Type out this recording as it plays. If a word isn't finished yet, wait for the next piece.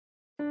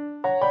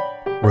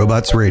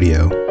Robots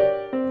Radio.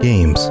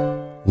 Games,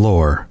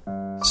 lore,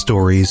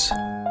 stories,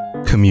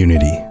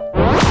 community.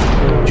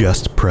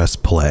 Just press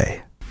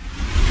play.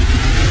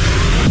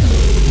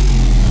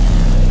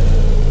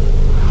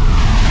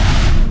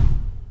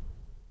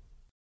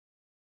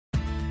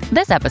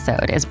 This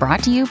episode is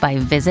brought to you by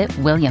Visit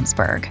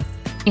Williamsburg.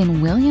 In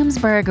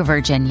Williamsburg,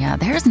 Virginia,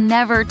 there's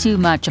never too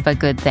much of a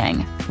good thing.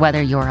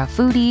 Whether you're a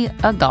foodie,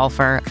 a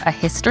golfer, a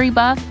history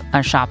buff, a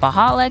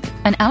shopaholic,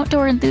 an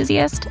outdoor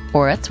enthusiast,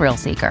 or a thrill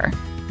seeker,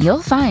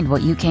 you'll find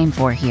what you came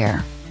for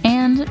here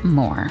and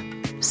more.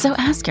 So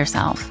ask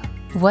yourself,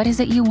 what is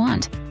it you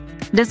want?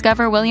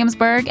 Discover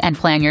Williamsburg and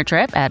plan your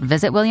trip at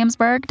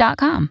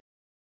visitwilliamsburg.com.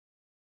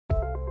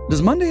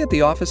 Does Monday at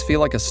the office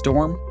feel like a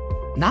storm?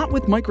 Not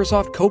with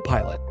Microsoft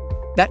Copilot.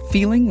 That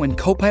feeling when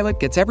Copilot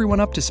gets everyone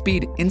up to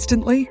speed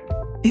instantly?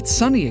 It's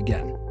sunny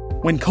again.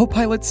 When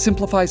Copilot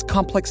simplifies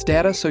complex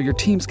data so your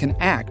teams can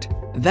act,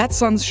 that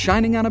sun's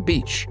shining on a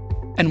beach.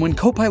 And when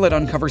Copilot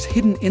uncovers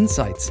hidden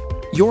insights,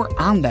 you're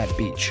on that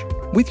beach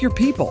with your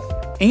people,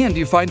 and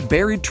you find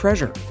buried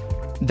treasure.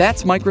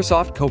 That's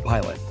Microsoft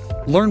Copilot.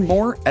 Learn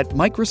more at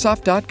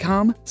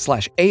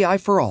Microsoft.com/AI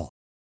for all.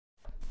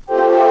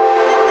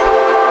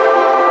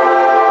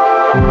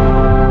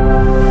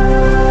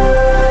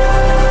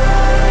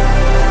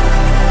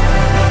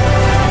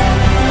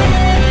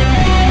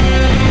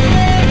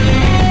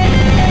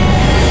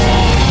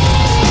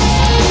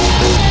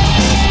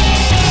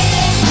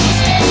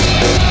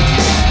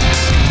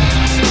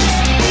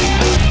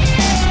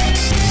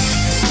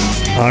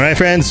 All right,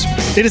 friends,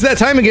 it is that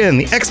time again.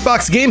 The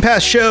Xbox Game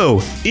Pass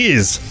show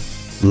is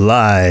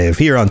live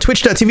here on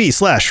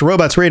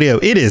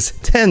twitch.tv/robotsradio. It is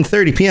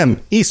 10:30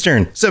 p.m.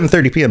 Eastern,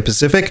 7:30 p.m.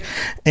 Pacific,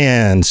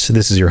 and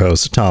this is your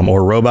host, Tom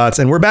or Robots,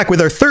 and we're back with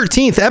our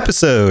 13th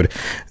episode.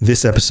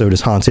 This episode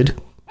is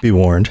haunted. Be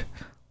warned.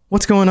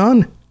 What's going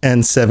on?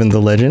 N7 the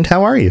Legend,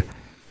 how are you?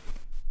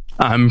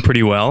 I'm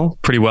pretty well.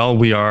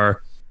 We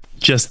are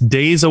just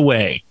days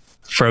away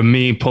from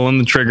me pulling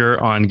the trigger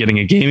on getting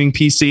a gaming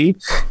PC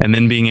and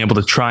then being able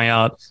to try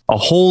out a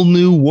whole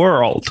new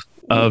world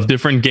of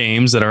different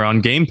games that are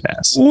on Game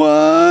Pass.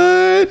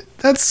 What?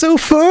 That's so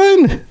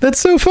fun.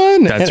 That's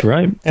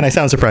right. And I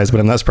sound surprised, but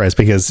I'm not surprised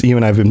because you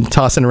and I have been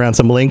tossing around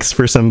some links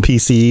for some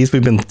PCs.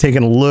 We've been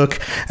taking a look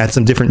at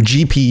some different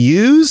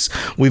GPUs.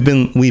 We've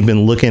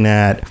been looking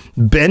at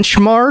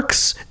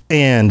benchmarks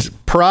and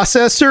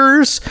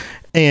processors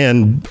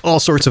and all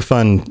sorts of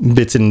fun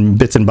bits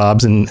and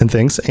bobs and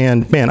things.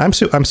 And man, I'm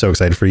so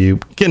excited for you.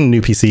 Getting a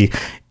new PC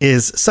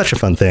is such a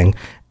fun thing.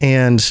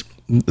 And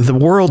the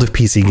world of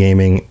PC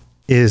gaming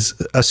is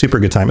a super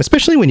good time,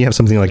 especially when you have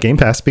something like Game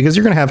Pass, because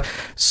you're going to have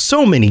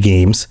so many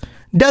games,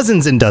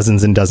 dozens and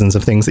dozens and dozens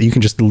of things that you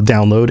can just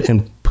download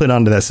and put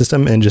onto that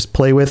system and just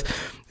play with.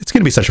 It's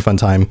going to be such a fun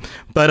time.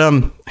 But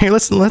hey,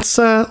 let's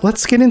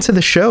get into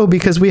the show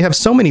because we have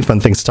so many fun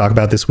things to talk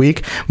about this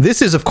week.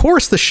 This is, of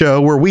course, the show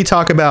where we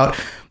talk about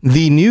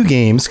the new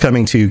games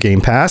coming to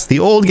Game Pass, the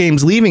old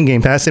games leaving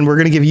Game Pass, and we're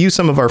going to give you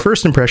some of our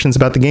first impressions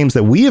about the games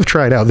that we have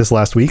tried out this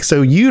last week,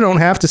 so you don't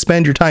have to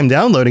spend your time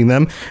downloading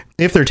them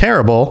if they're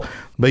terrible,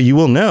 but you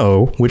will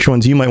know which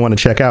ones you might want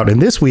to check out. And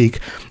this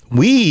week,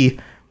 we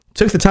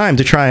took the time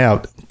to try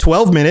out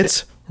 12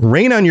 Minutes,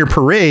 Rain on Your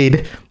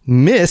Parade,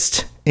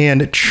 Myst,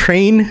 and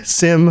Train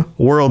Sim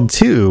World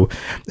 2.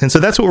 And so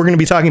that's what we're going to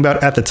be talking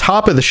about at the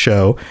top of the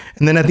show.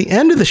 And then at the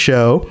end of the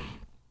show,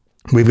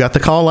 we've got the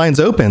call lines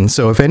open.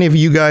 So if any of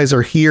you guys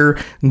are here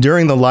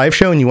during the live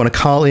show and you want to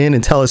call in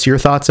and tell us your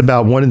thoughts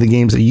about one of the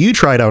games that you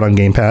tried out on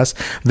Game Pass,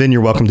 then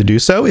you're welcome to do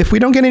so. If we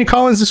don't get any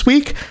call-ins this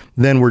week,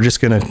 then we're just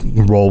going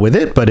to roll with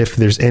it. But if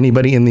there's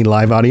anybody in the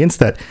live audience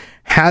that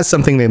has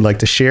something they'd like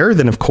to share,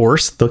 then of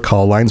course the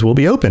call lines will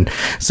be open.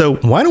 So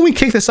why don't we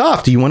kick this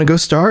off? Do you want to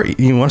start?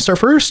 You want to start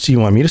first? Do you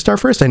want me to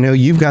start first? I know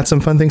you've got some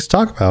fun things to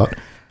talk about.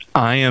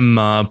 I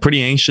am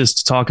pretty anxious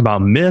to talk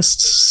about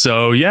Myst.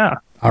 So yeah.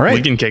 All right.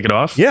 We can kick it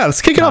off. Yeah,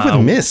 let's kick it off with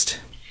Myst.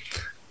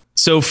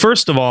 So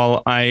first of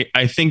all, I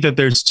think that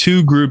there's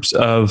two groups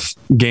of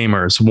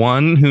gamers.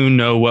 One who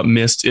know what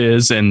Myst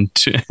is and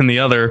the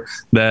other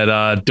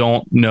that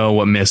don't know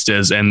what Myst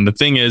is. And the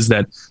thing is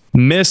that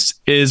Myst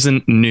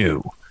isn't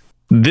new.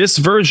 This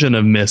version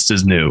of Myst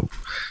is new,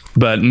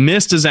 but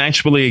Myst is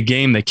actually a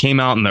game that came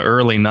out in the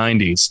early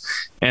 90s.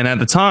 And at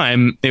the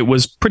time, it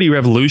was pretty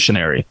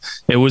revolutionary.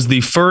 It was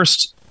the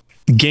first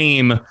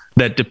game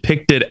that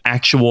depicted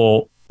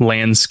actual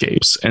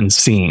landscapes and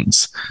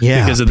scenes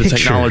because of the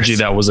technology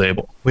that was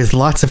able. With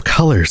lots of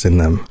colors in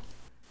them.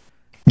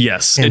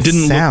 Yes, it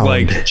didn't look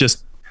like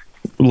just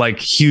like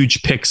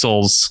huge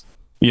pixels.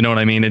 You know what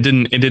I mean? It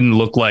didn't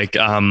look like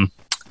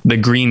the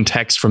green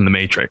text from the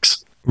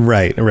Matrix.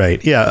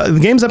 Right. Yeah, the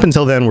games up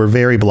until then were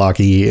very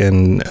blocky,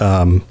 and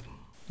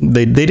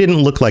they didn't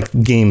look like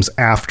games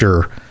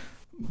after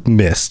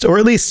Myst, or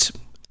at least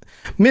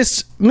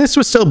Myst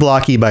was still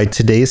blocky by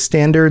today's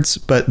standards,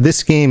 but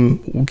this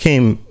game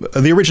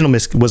the original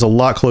Myst was a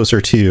lot closer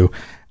to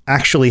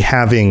actually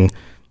having,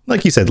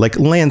 like you said, like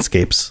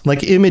landscapes,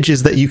 like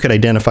images that you could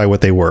identify what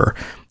they were.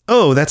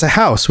 oh, that's a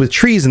house with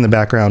trees in the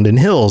background and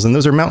hills, and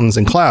those are mountains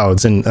and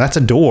clouds, and that's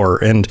a door,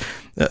 and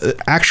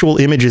actual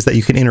images that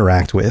you can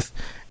interact with.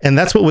 And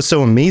that's what was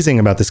so amazing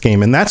about this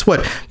game. And that's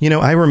what,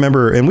 I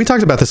remember, and we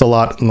talked about this a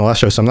lot in the last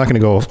show, so I'm not going to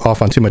go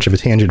off on too much of a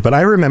tangent, but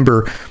I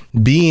remember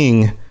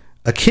being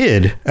a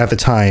kid at the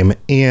time,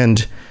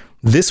 and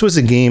this was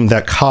a game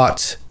that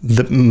caught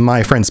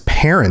my friend's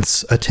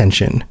parents'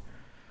 attention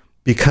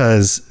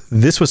because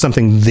this was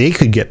something they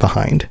could get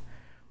behind.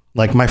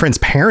 Like, my friend's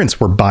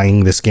parents were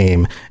buying this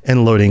game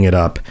and loading it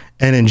up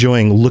and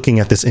enjoying looking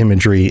at this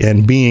imagery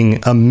and being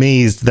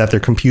amazed that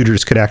their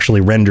computers could actually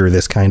render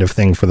this kind of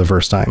thing for the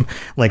first time.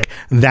 Like,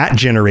 that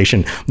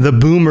generation, the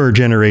boomer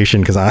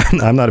generation, because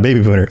I'm not a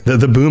baby boomer,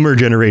 the boomer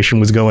generation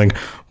was going,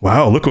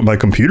 wow, look what my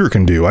computer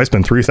can do. I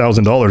spent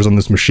 $3,000 on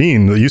this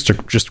machine that used to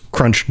just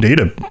crunch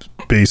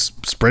database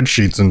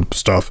spreadsheets and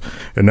stuff.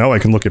 And now I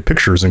can look at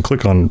pictures and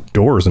click on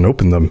doors and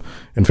open them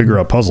and figure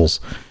out puzzles.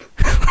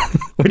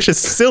 Which is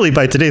silly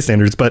by today's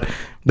standards, but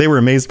they were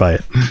amazed by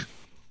it.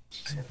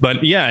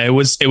 But yeah, it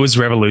was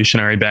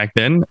revolutionary back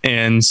then.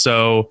 And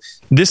so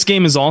this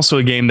game is also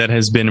a game that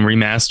has been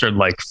remastered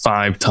like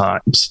 5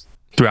 times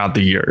throughout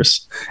the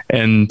years.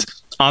 And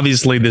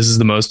obviously this is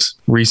the most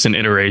recent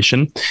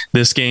iteration.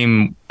 This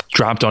game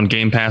dropped on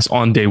Game Pass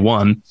on day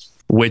 1,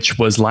 which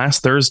was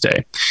last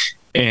Thursday.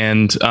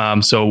 And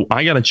so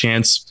I got a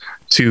chance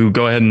to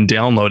go ahead and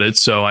download it.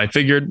 So I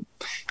figured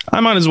I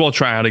might as well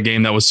try out a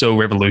game that was so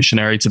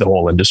revolutionary to the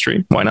whole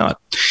industry. Why not?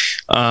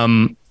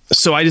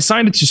 So I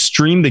decided to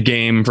stream the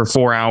game for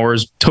 4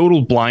 hours,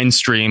 total blind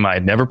stream. I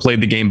had never played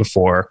the game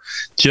before,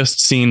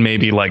 just seen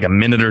maybe like a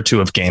minute or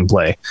 2 of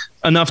gameplay,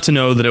 enough to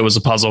know that it was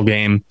a puzzle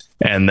game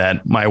and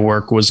that my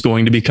work was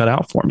going to be cut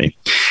out for me.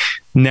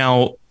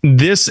 Now,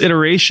 this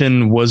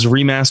iteration was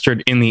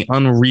remastered in the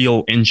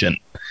Unreal Engine.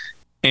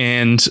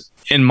 And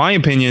in my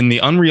opinion, the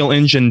Unreal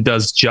Engine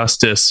does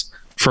justice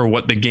for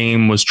what the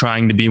game was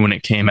trying to be when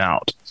it came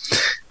out.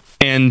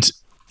 And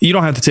you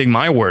don't have to take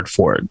my word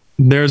for it.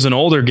 There's an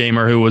older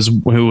gamer who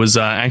was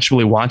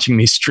actually watching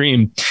me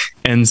stream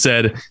and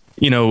said,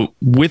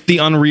 with the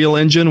Unreal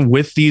Engine,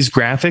 with these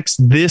graphics,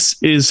 this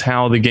is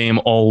how the game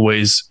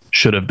always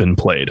should have been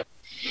played.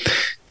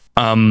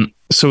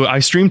 So I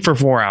streamed for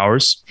 4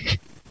 hours.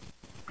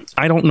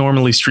 I don't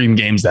normally stream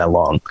games that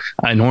long.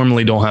 I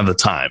normally don't have the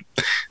time.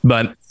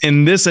 But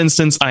in this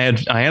instance, I had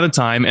the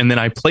time, and then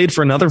I played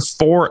for another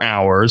 4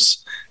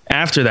 hours.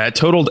 After that,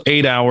 totaled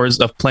 8 hours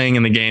of playing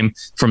in the game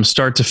from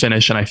start to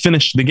finish, and I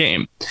finished the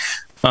game.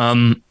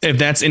 If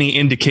that's any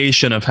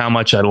indication of how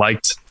much I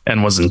liked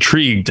and was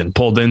intrigued and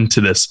pulled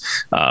into this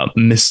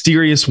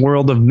mysterious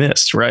world of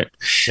Myst, right?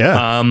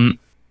 Yeah.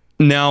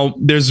 Now,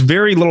 there's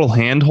very little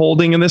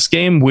hand-holding in this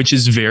game, which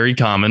is very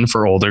common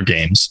for older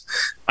games.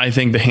 I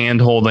think the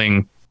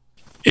hand-holding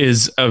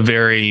is a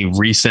very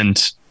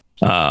recent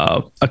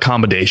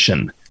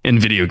accommodation in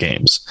video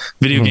games.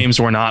 Video games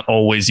were not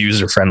always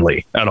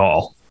user-friendly at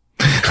all.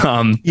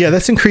 Yeah,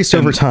 that's increased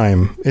over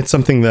time. It's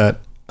something that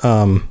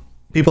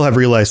people have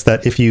realized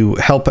that if you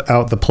help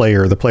out the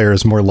player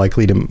is more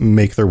likely to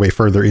make their way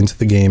further into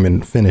the game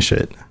and finish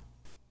it.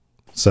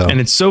 So, and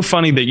it's so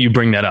funny that you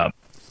bring that up.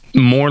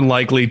 More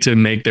likely to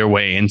make their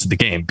way into the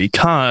game,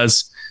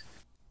 because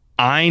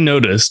I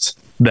noticed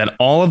that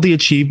all of the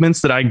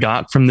achievements that I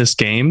got from this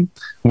game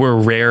were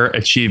rare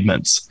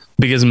achievements,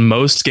 because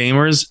most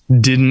gamers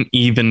didn't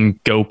even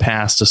go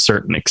past a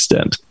certain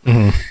extent.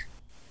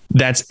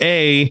 That's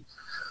a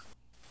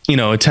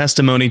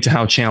testimony to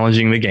how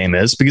challenging the game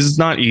is, because it's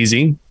not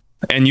easy,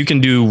 and you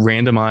can do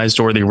randomized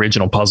or the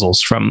original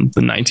puzzles from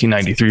the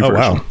 1993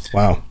 version.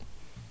 Wow.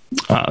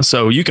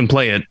 So you can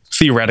play it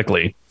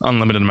theoretically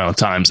unlimited amount of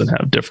times and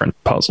have different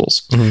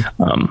puzzles.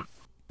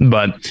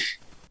 But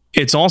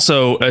it's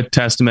also a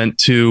testament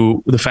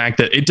to the fact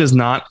that it does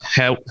not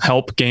help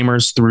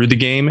gamers through the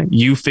game.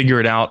 You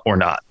figure it out or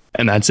not,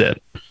 and that's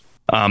it.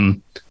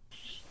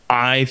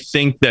 I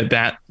think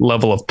that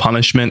level of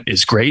punishment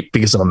is great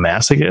because I'm a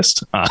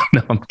masochist.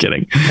 No, I'm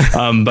kidding.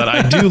 But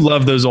I do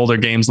love those older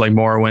games like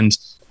Morrowind,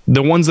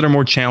 the ones that are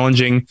more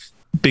challenging,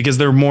 because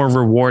they're more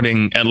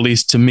rewarding, at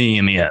least to me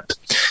in the end.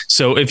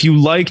 So if you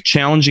like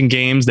challenging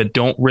games that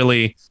don't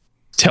really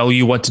tell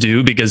you what to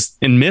do, because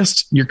in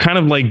Myst, you're kind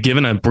of like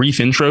given a brief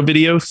intro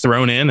video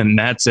thrown in and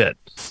that's it.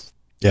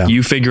 Yeah.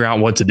 You figure out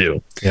what to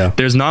do. Yeah.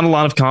 There's not a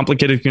lot of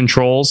complicated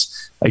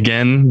controls.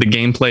 Again, the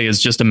gameplay is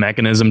just a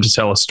mechanism to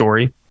tell a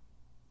story.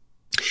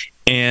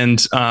 And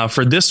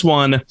for this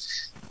one,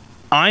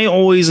 I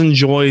always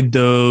enjoyed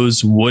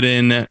those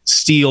wooden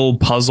steel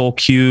puzzle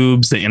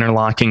cubes, the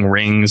interlocking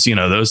rings,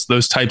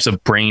 those types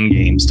of brain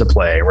games to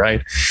play,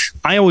 right?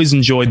 I always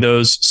enjoyed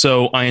those,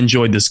 so I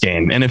enjoyed this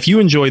game. And if you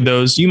enjoyed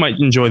those, you might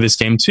enjoy this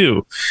game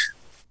too.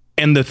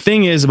 And the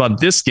thing is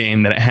about this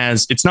game that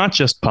it's not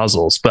just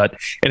puzzles, but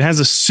it has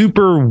a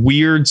super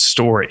weird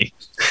story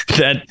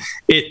that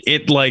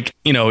it like,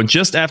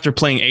 just after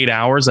playing 8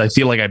 hours, I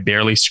feel like I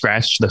barely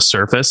scratched the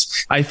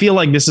surface. I feel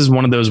like this is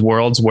one of those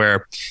worlds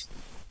where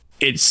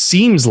it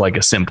seems like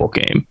a simple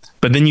game,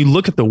 but then you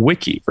look at the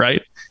wiki,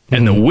 right?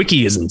 and the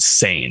wiki is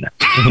insane.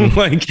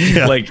 Like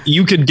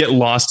you could get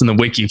lost in the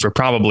wiki for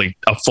probably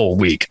a full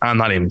week. I'm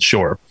not even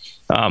sure.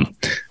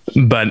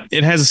 But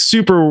it has a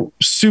super,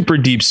 super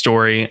deep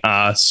story,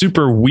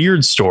 super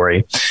weird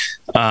story.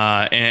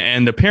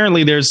 And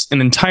apparently there's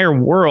an entire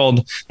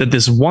world that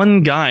this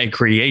one guy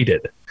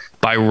created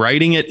by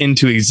writing it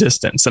into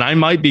existence. And I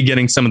might be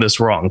getting some of this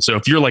wrong. So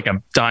if you're like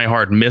a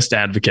diehard Myst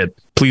advocate,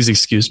 please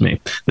excuse me.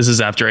 This is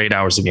after 8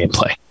 hours of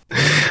gameplay.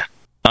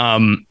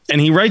 And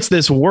he writes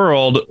this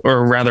world,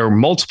 or rather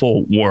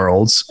multiple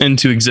worlds,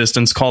 into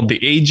existence called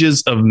the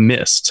Ages of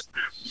Myst.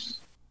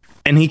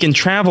 And he can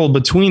travel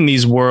between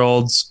these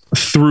worlds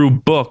through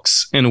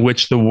books in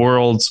which the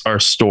worlds are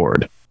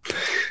stored.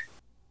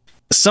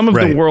 Some of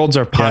the worlds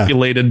are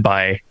populated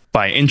by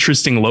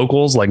interesting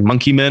locals like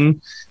monkey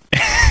men,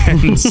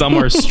 and some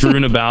are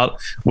strewn about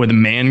with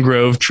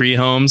mangrove tree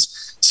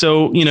homes.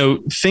 So,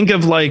 think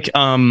of like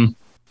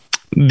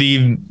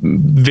the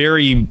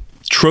very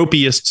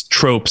tropiest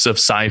tropes of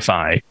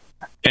sci-fi,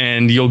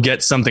 and you'll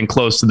get something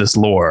close to this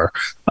lore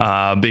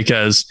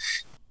because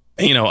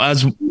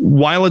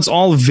while it's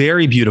all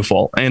very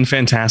beautiful and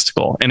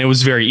fantastical, and it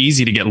was very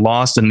easy to get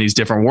lost in these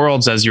different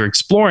worlds as you're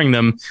exploring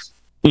them,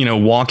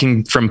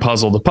 walking from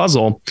puzzle to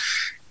puzzle,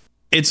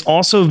 it's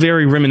also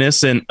very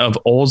reminiscent of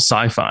old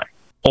sci-fi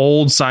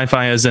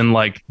as in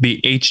like the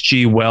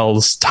H.G.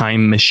 Wells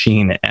Time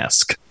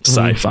Machine-esque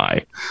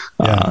sci-fi,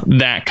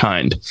 that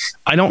kind.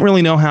 I don't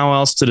really know how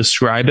else to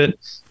describe it,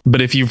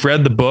 but if you've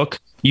read the book,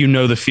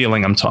 the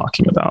feeling I'm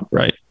talking about,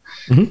 right?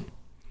 Mm-hmm.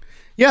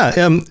 Yeah,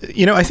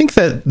 I think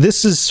that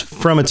this is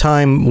from a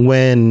time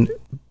when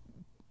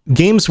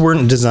games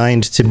weren't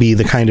designed to be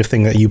the kind of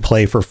thing that you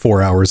play for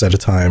 4 hours at a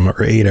time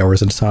or 8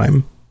 hours at a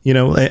time,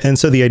 and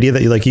so the idea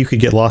that you could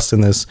get lost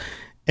in this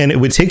and it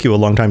would take you a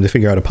long time to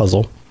figure out a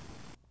puzzle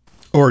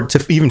or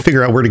to even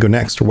figure out where to go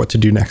next or what to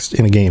do next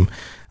in a game.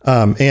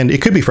 And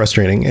it could be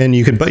frustrating, and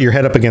you could butt your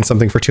head up against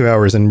something for 2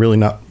 hours and really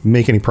not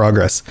make any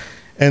progress.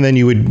 And then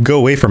you would go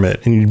away from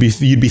it and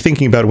you'd be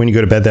thinking about it when you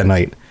go to bed that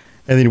night.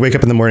 And then you wake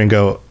up in the morning and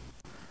go,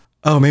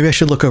 oh, maybe I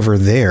should look over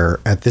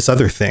there at this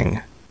other thing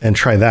and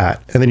try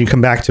that. And then you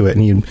come back to it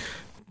and you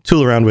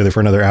tool around with it for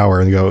another hour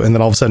and and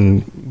then all of a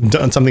sudden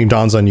something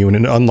dawns on you and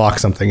it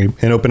unlocks something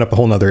and open up a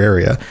whole nother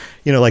area.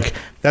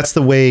 That's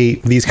the way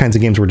these kinds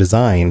of games were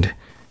designed.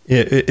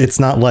 It's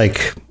not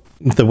like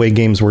the way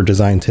games were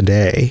designed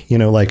today.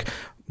 Like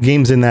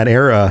games in that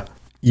era,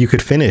 you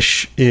could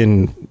finish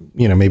in,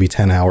 maybe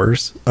 10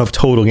 hours of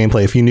total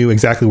gameplay if you knew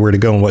exactly where to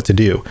go and what to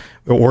do,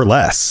 or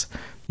less.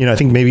 I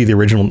think maybe the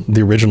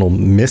original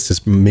Myst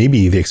is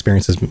maybe the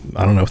experience is,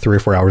 3 or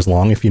 4 hours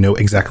long if you know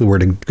exactly where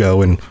to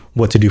go and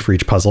what to do for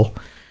each puzzle.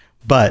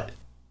 But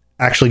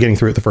actually getting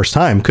through it the first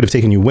time could have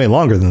taken you way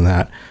longer than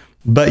that.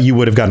 But you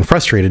would have gotten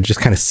frustrated just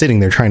kind of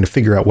sitting there trying to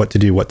figure out what to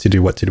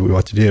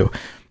do,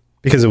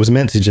 because it was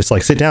meant to just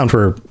like sit down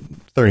for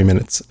 30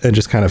 minutes and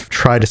just kind of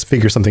try to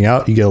figure something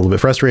out. You get a little bit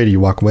frustrated,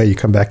 you walk away, you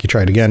come back, you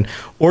try it again,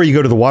 or you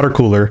go to the water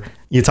cooler,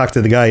 you talk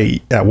to the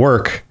guy at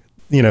work,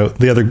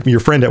 your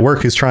friend at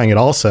work who's trying it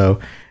also,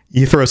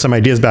 you throw some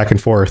ideas back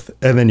and forth,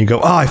 and then you go,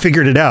 oh, I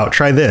figured it out,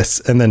 try this.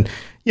 And then,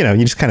 you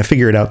just kind of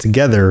figure it out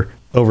together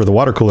over the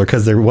water cooler,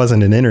 because there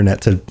wasn't an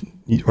internet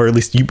or at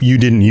least you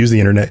didn't use the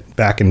internet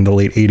back in the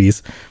late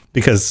 80s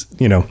because,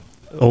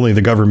 only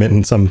the government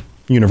and some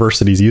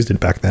universities used it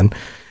back then,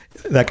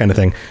 that kind of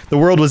thing. The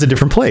world was a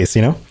different place,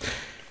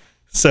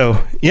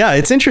 So yeah,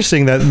 it's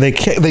interesting that they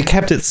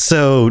kept it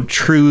so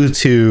true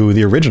to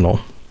the original.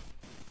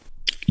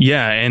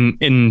 Yeah,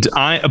 and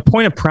a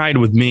point of pride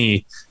with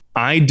me,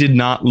 I did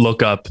not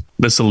look up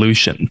the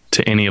solution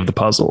to any of the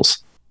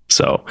puzzles.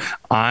 So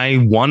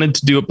I wanted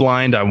to do it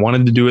blind. I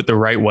wanted to do it the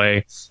right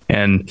way.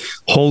 And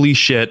holy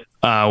shit,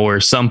 were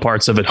some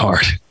parts of it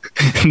hard.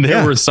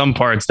 There were some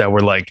parts that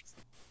were like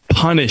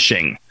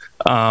punishing.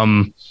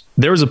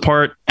 There was a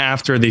part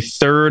after the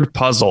third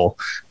puzzle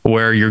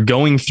where you're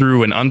going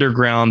through an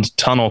underground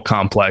tunnel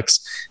complex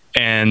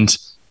and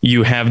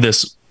you have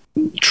this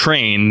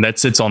train that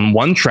sits on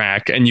one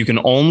track and you can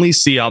only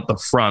see out the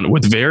front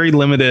with very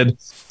limited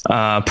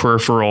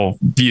peripheral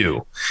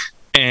view.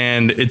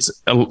 And it's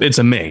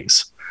a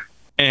maze,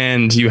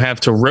 and you have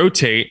to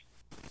rotate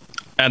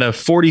at a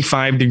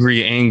 45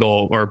 degree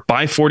angle or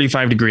by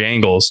 45 degree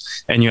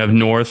angles. And you have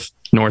north,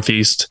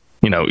 northeast,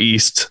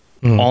 east,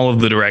 all of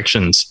the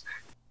directions.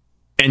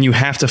 And you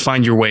have to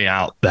find your way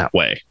out that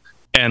way.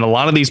 And a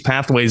lot of these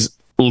pathways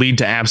lead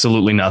to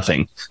absolutely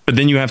nothing, but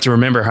then you have to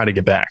remember how to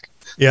get back.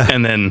 Yeah.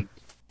 And then,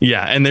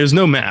 and there's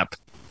no map.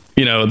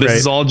 This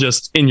is all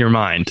just in your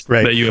mind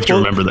that you have to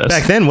remember this.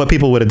 Back then, what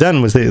people would have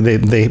done was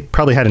they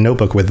probably had a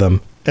notebook with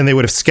them, and they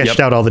would have sketched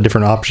out all the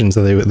different options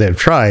that they have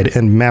tried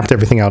and mapped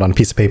everything out on a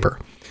piece of paper.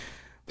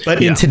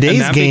 But in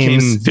today's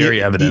games,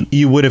 very evident.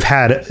 You would have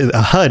had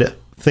a HUD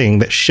thing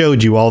that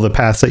showed you all the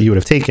paths that you would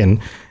have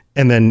taken,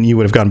 and then you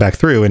would have gone back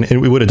through,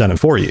 and we would have done it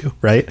for you,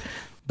 right?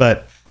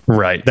 But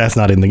that's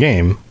not in the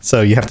game,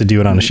 so you have to do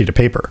it on a sheet of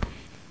paper.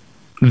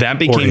 That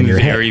became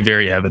very,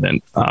 very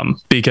evident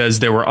because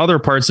there were other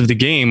parts of the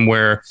game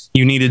where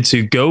you needed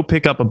to go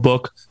pick up a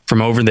book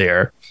from over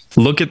there,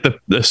 look at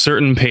the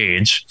certain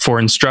page for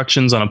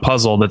instructions on a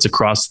puzzle that's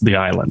across the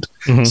island.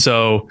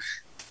 So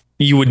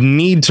you would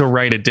need to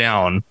write it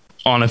down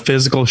on a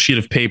physical sheet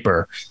of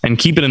paper and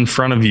keep it in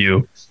front of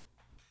you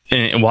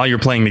while you're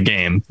playing the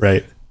game.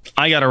 Right.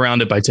 I got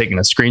around it by taking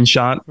a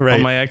screenshot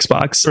on my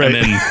Xbox and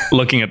then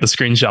looking at the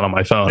screenshot on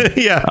my phone.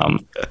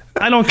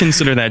 I don't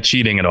consider that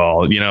cheating at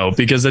all,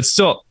 because it's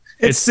the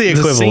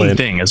equivalent same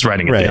thing as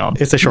writing it down.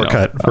 It's a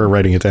shortcut for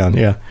writing it down.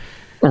 Yeah.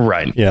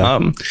 Right.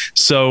 Yeah.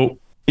 So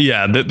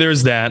yeah,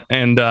 there's that.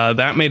 And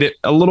that made it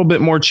a little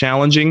bit more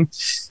challenging,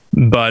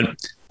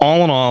 but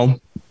all in all,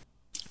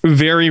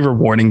 very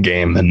rewarding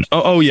game. And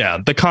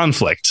the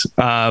conflict.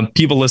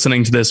 People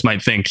listening to this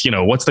might think,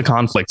 what's the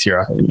conflict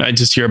here? I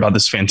just hear about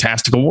this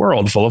fantastical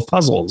world full of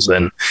puzzles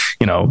and,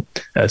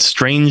 a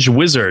strange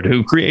wizard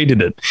who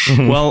created it.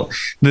 Well,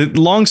 the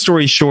long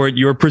story short,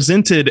 you're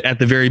presented at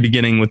the very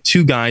beginning with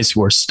two guys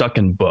who are stuck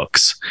in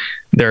books.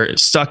 They're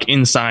stuck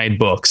inside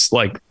books.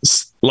 Like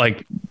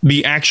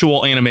the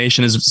actual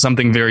animation is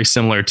something very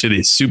similar to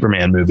the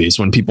Superman movies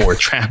when people were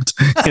trapped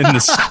in the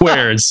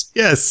squares.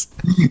 Yes.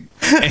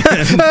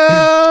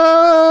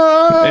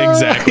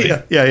 Exactly.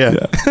 Yeah.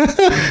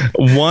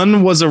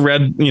 One is a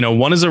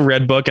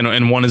red book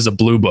and one is a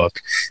blue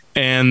book,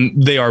 and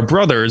they are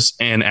brothers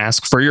and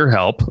ask for your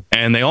help.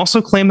 And they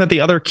also claim that the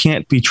other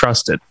can't be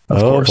trusted.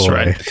 Of course, boy.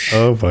 right?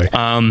 Oh boy.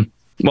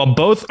 Well,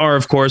 both are,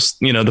 of course,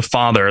 the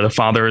father. The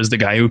father is the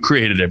guy who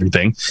created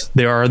everything.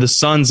 They are the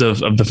sons of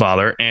the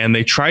father, and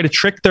they try to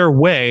trick their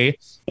way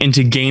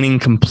into gaining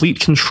complete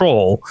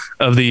control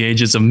of the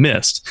Ages of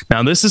Myst.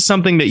 Now, this is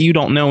something that you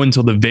don't know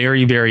until the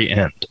very, very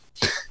end.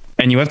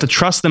 And you have to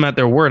trust them at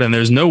their word, and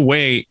there's no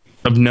way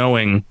of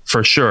knowing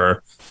for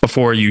sure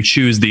before you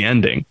choose the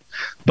ending.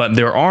 But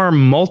there are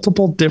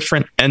multiple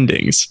different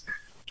endings.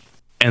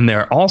 And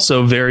they're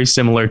also very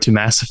similar to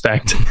Mass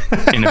Effect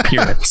in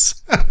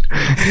appearance.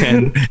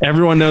 And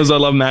everyone knows I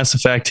love Mass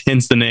Effect,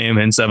 hence the name,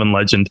 and Seven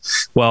Legend.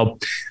 Well,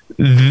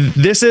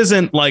 this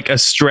isn't like a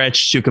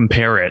stretch to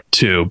compare it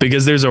to,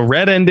 because there's a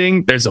red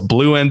ending, there's a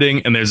blue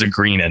ending, and there's a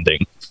green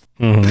ending.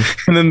 And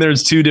then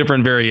there's two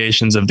different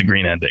variations of the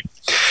green ending.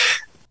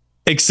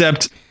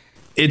 Except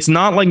it's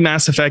not like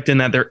Mass Effect in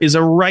that there is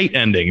a right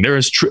ending. There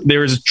is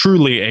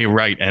truly a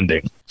right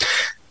ending.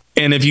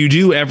 And if you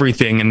do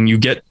everything and you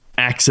get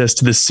access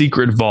to the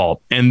secret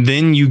vault, and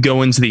then you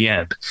go into the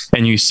end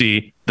and you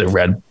see the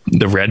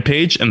red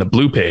page and the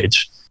blue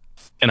page,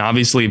 and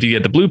obviously if you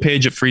get the blue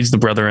page, it frees the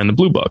brother in the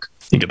blue book.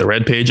 You get the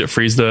red page, it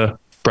frees the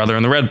brother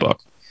in the red book.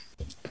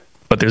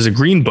 But there's a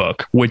green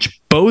book which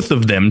both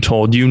of them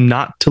told you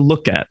not to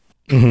look at.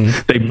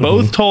 They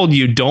both told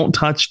you don't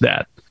touch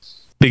that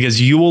because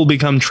you will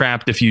become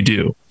trapped if you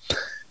do.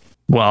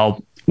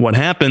 Well, what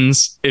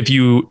happens if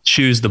you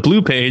choose the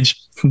blue page?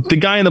 The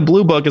guy in the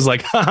blue book is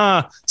like,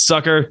 haha,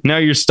 sucker, now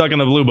you're stuck in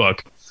the blue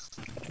book.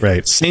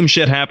 Right. Same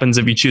shit happens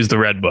if you choose the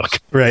red book.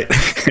 Right.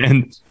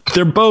 And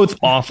they're both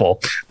awful.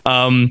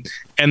 And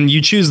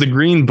you choose the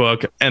green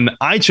book, and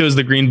I chose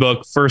the green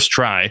book first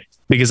try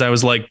because I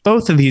was like,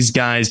 both of these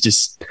guys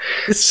just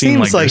it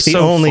seems like the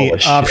only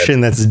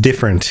option that's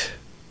different.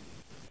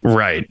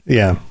 Right.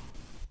 Yeah.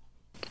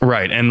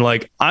 Right. And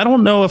I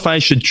don't know if I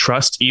should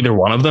trust either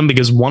one of them,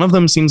 because one of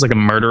them seems like a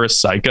murderous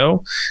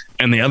psycho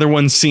and the other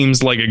one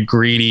seems like a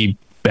greedy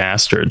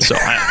bastard. So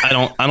I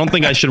don't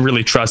think I should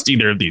really trust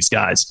either of these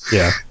guys.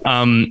 Yeah.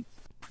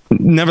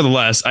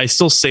 Nevertheless, I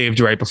still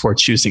saved right before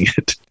choosing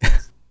it.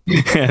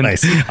 And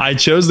nice. I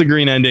chose the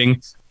green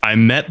ending. I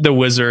met the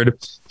wizard.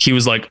 He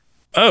was like,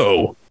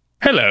 oh,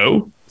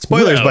 hello.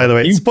 Spoilers, by the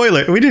way.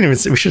 Spoiler. We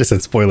should have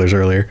said spoilers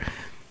earlier.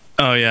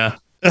 Oh, yeah.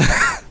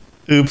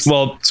 Oops.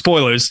 Well,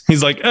 spoilers.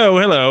 He's like, oh,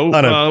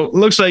 hello.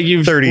 Looks like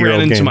you've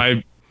ran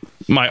into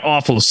my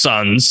awful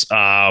sons.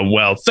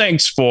 Well,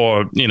 thanks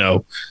for,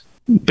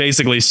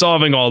 basically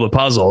solving all the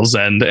puzzles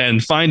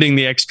and finding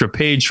the extra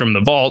page from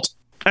the vault.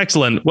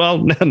 Excellent. Well,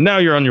 now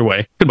you're on your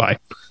way. Goodbye.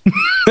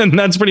 And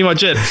that's pretty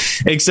much it.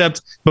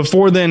 Except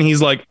before then,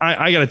 he's like,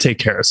 I got to take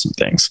care of some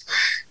things.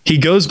 He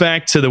goes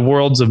back to the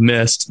worlds of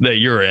Myst that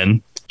you're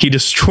in. He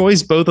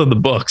destroys both of the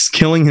books,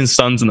 killing his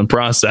sons in the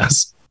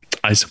process,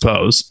 I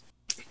suppose.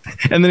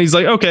 And then he's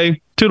like,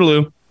 okay,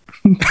 toodaloo.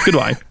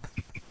 Goodbye.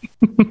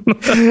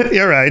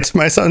 You're right.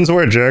 My sons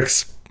were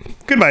jerks.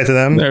 Goodbye to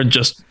them. They're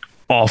just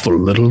awful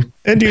little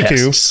And you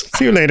pests. too.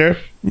 See you later.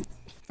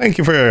 Thank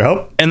you for your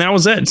help. And that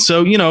was it.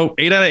 So, 8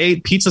 out of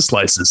 8 pizza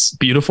slices.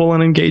 Beautiful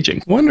and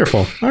engaging.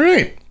 Wonderful. All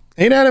right.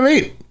 8 out of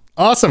 8.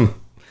 Awesome.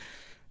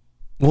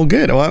 Well,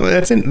 good. Well,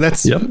 that's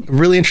a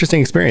really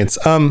interesting experience.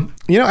 I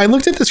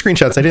looked at the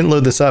screenshots. I didn't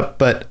load this up,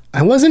 but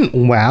I wasn't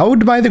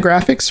wowed by the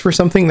graphics for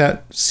something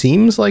that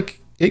seems like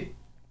it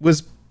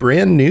was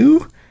brand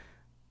new.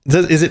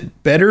 Is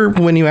it better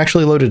when you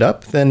actually load it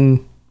up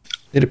than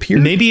it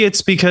appeared? Maybe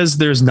it's because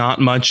there's not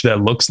much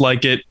that looks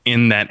like it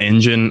in that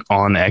engine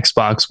on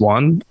Xbox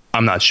One.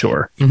 I'm not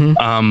sure.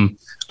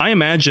 I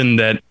imagine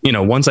that,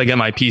 once I get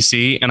my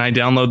PC and I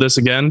download this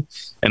again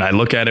and I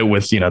look at it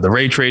with, the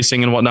ray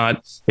tracing and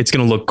whatnot, it's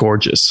going to look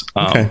gorgeous.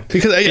 Okay.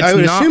 Because I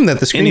would assume that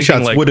the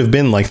screenshots would have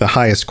been like the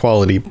highest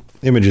quality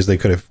images they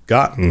could have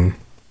gotten.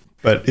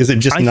 But is it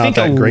just not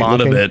that great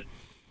looking?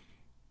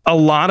 A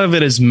lot of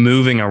it is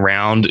moving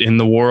around in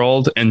the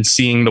world and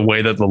seeing the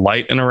way that the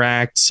light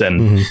interacts.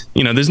 And,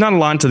 there's not a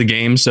lot to the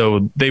game,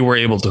 so they were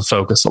able to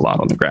focus a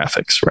lot on the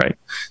graphics, right?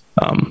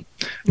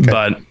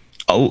 But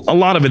a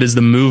lot of it is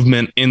the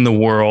movement in the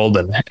world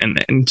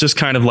and just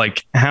kind of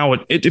like how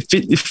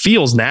it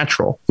feels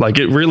natural. Like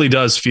it really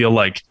does feel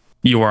like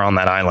you are on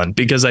that island,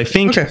 because I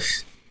think,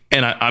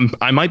 and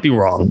I might be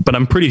wrong, but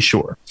I'm pretty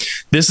sure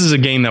this is a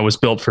game that was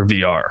built for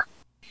VR.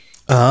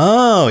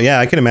 Oh, yeah.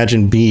 I can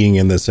imagine being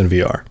in this in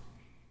VR.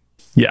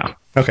 Yeah.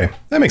 Okay.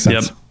 That makes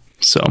sense. Yep.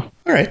 So,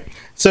 all right.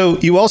 So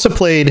you also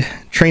played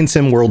Train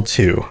Sim World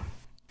 2.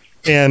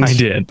 And I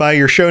did. By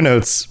your show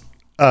notes.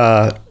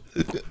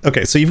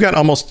 Okay. So you've got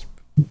almost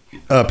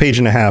a page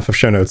and a half of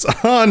show notes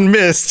on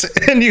Myst,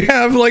 and you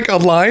have like a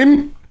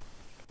line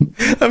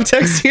of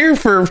text here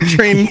for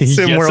Train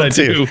Sim yes, World I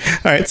 2. do. All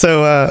right.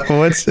 So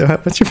what's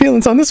your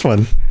feelings on this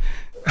one?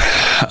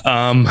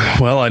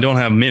 Well, I don't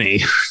have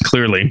many,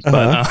 clearly,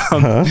 but,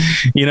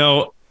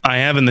 I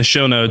have in the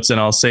show notes, and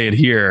I'll say it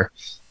here.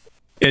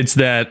 It's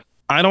that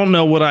I don't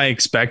know what I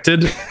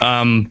expected,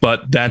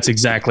 but that's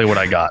exactly what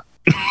I got.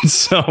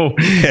 So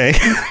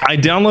I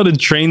downloaded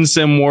Train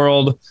Sim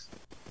World,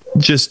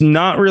 just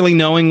not really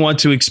knowing what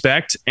to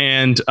expect.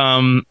 And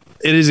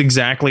it is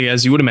exactly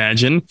as you would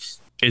imagine.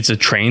 It's a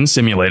train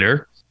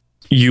simulator.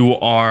 You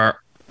are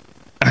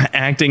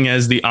acting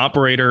as the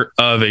operator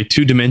of a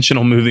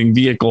 2-dimensional moving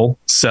vehicle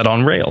set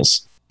on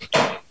rails.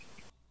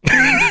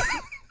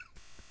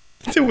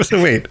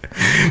 So wait,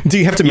 do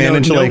you have to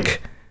manage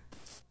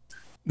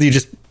do you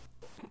just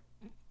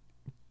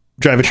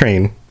drive a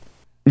train?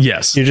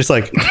 Yes. You're just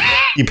like,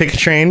 you pick a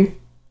train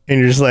and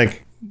you're just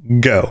like,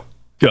 go.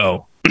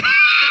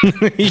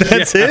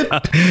 That's it.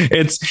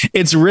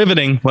 It's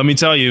riveting. Let me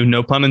tell you,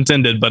 no pun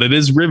intended, but it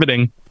is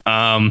riveting.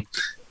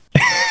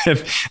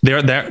 If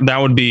that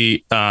would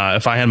be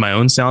if I had my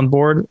own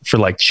soundboard for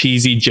like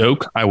cheesy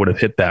joke, I would have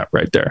hit that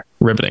right there.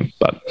 Riveting.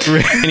 But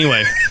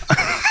anyway.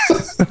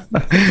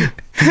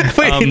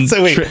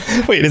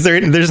 Is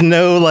there's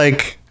no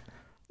like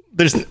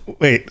there's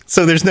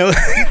no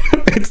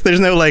there's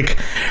no like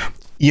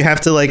you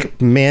have to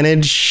like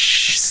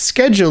manage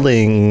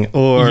scheduling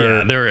or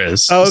yeah, there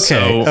is.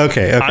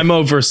 Okay. I'm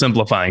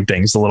oversimplifying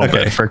things a little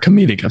bit for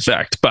comedic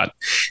effect, but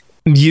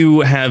you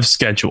have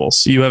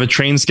schedules. You have a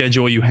train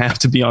schedule. You have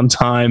to be on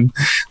time.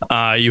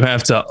 You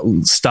have to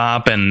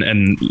stop and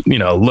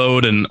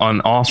load and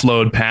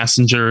offload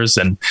passengers,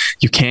 and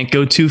you can't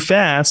go too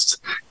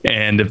fast.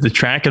 And if the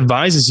track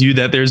advises you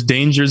that there's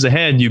dangers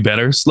ahead, you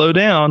better slow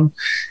down.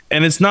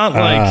 And it's not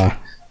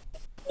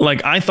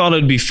like I thought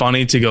it'd be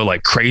funny to go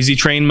like crazy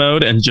train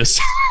mode and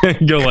just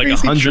go like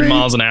 100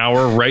 miles an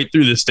hour right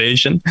through the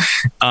station.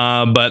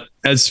 But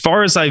as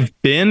far as I've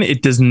been,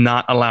 it does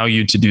not allow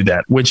you to do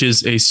that, which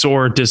is a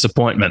sore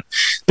disappointment,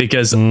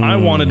 because I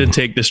wanted to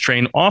take this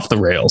train off the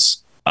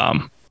rails.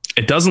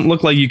 It doesn't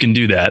look like you can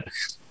do that.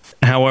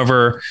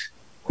 However,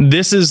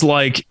 this is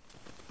like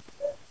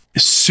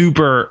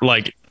super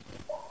like,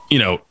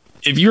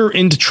 if you're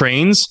into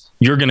trains,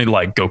 you're going to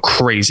like go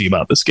crazy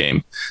about this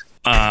game.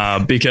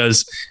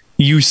 Because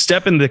you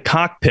step in the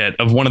cockpit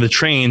of one of the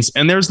trains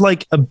and there's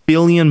like a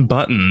billion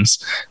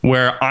buttons,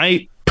 where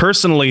I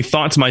personally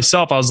thought to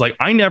myself, I was like,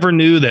 I never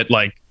knew that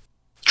like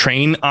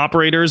train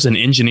operators and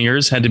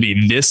engineers had to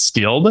be this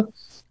skilled,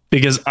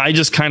 because I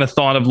just kind of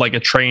thought of like a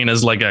train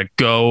as like a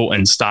go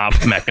and stop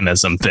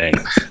mechanism thing.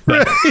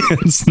 But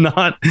it's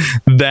not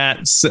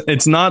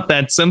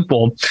that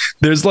simple.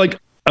 There's like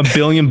a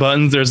billion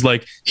buttons. There's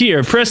like,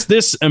 here, press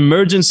this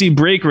emergency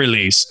brake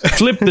release,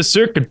 flip the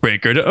circuit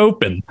breaker to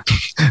open.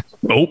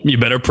 Oh, you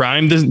better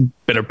prime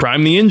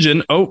the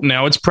engine. Oh,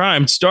 now it's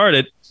primed. Start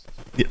it.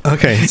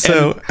 Okay,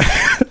 so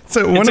it's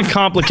a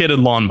complicated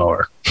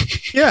lawnmower.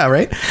 Yeah,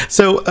 right.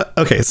 So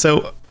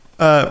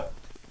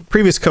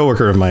previous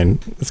coworker of mine,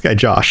 this guy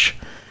Josh,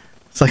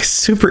 is like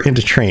super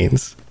into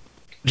trains.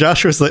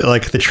 Josh was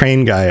like the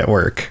train guy at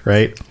work,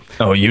 right?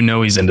 Oh,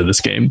 he's into this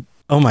game.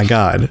 Oh my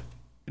god.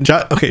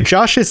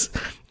 Josh was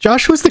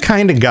the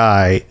kind of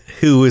guy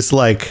who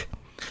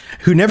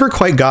never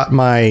quite got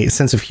my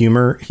sense of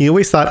humor. He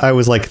always thought I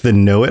was like the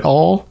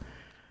know-it-all,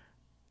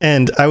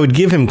 and I would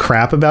give him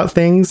crap about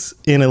things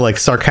in a like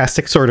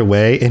sarcastic sort of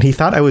way, and he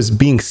thought I was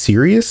being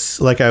serious,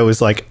 like I was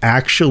like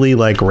actually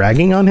like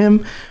ragging on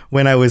him,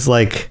 when I was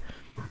like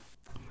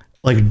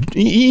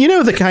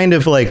the kind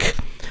of like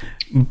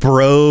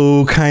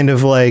bro kind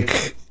of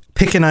like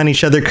picking on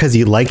each other because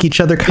you like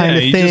each other kind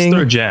of thing.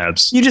 You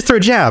just throw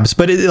jabs,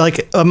 but it,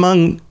 like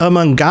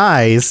among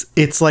guys,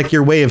 it's like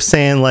your way of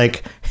saying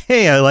like,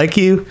 hey, I like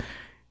you.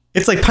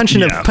 It's like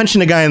punching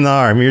a guy in the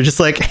arm. You're just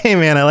like, hey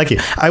man, I like you.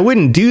 I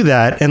wouldn't do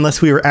that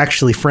unless we were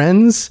actually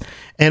friends,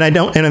 and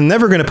I'm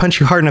never going to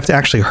punch you hard enough to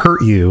actually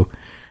hurt you.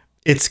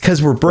 It's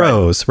because we're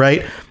bros,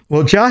 right?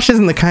 Well, Josh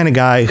isn't the kind of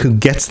guy who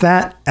gets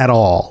that at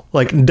all.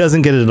 Like,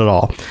 doesn't get it at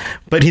all.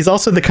 But he's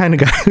also the kind of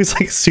guy who's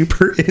like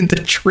super into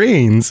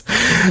trains.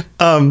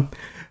 I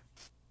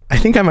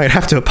think I might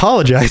have to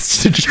apologize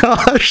to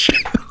Josh.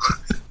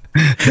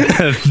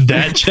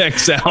 That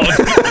checks out.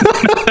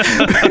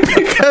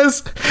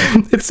 Because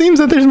it seems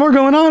that there's more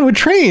going on with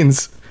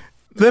trains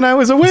than I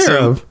was aware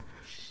of.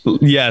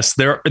 Yes,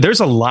 there's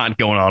a lot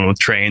going on with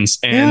trains,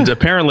 and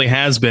apparently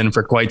has been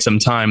for quite some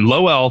time.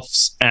 Low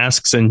Elves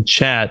asks in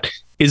chat,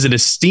 is it a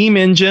steam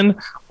engine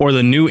or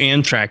the new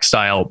Amtrak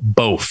style?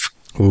 Both.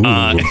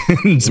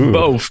 It's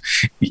both.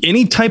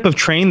 Any type of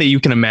train that you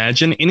can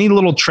imagine, any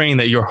little train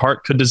that your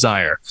heart could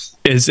desire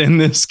is in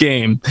this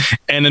game.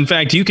 And in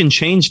fact, you can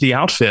change the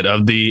outfit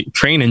of the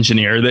train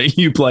engineer that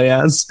you play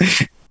as.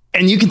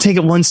 And you can take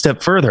it one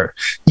step further.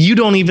 You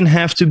don't even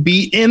have to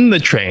be in the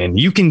train.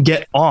 You can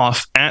get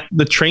off at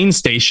the train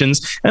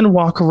stations and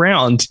walk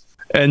around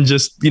and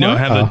just,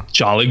 have a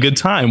jolly good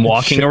time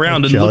walking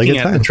around and looking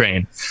at the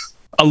train.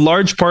 A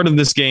large part of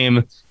this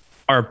game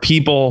are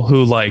people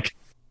who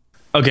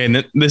okay,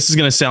 this is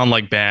going to sound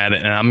like bad,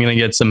 and I'm going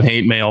to get some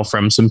hate mail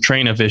from some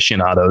train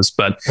aficionados,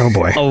 but oh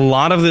boy, a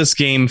lot of this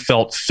game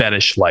felt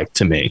fetish-like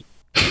to me.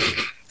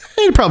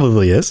 It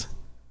probably is.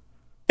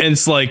 And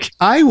it's like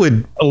I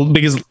would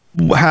because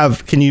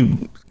can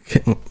you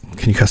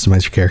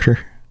customize your character?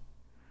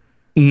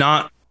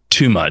 Not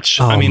too much.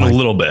 I mean, a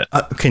little bit.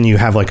 Can you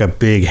have like a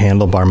big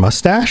handlebar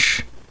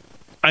mustache?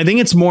 I think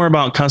it's more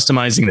about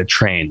customizing the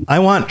train. I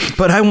want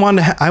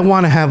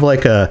to have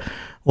like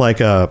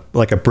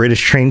a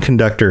British train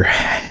conductor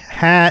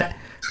hat,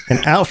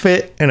 an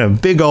outfit, and a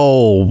big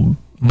old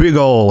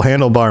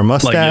handlebar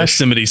mustache. Like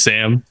Yosemite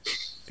Sam.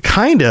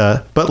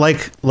 Kinda, but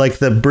like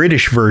the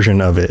British version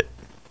of it.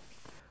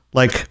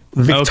 Like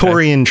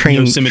Victorian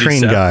train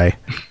guy.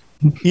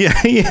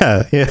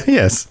 Yeah.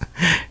 Yes.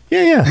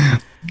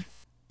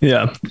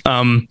 Yeah.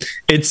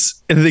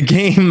 It's the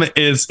game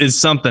is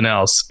something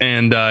else,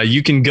 and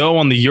you can go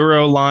on the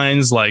Euro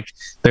lines. Like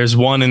there's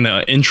one in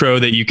the intro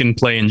that you can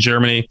play in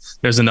Germany.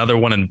 There's another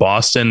one in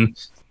Boston.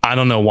 I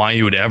don't know why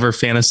you would ever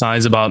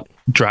fantasize about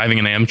driving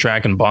an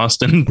Amtrak in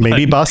Boston.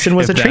 Maybe Boston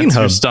was a train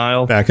hub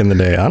style back in the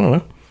day. I don't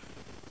know.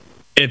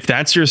 If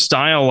that's your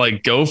style,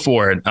 go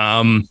for it.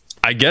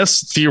 I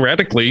guess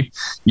theoretically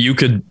you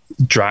could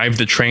drive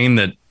the train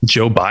that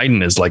Joe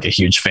Biden is a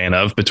huge fan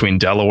of between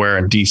Delaware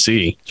and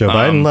DC. Joe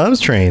Biden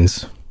loves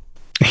trains.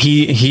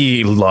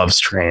 He loves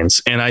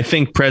trains. And I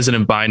think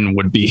President Biden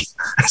would be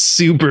a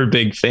super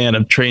big fan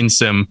of Train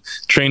Sim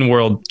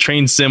World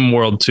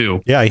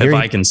 2. Yeah, I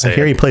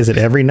hear he plays it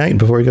every night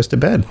before he goes to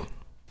bed.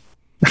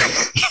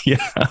 Yeah.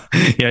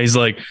 He's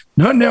like,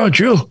 not now,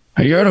 Jill.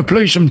 I gotta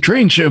play some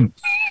Train Sim.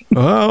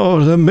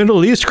 Oh, the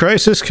Middle East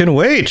crisis can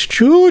wait.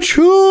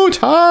 Choo-choo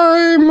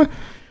time.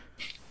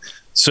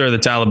 Sir, the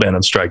Taliban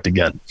have striked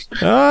again.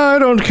 I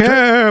don't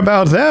care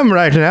about them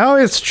right now.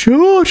 It's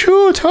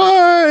choo-choo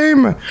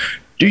time.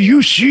 Do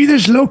you see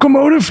this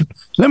locomotive?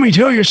 Let me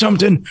tell you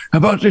something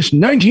about this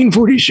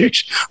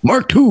 1946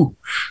 Mark II.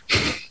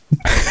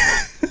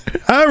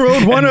 I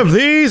rode one of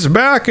these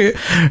back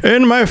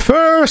in my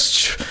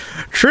first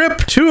trip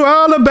to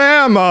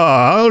Alabama.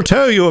 I'll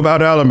tell you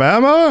about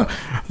Alabama.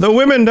 The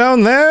women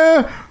down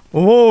there,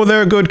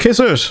 they're good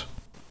kissers.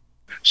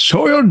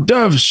 Soiled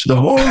doves, the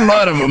whole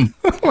lot of them.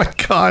 Oh my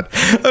God.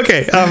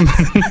 Okay.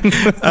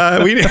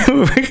 We're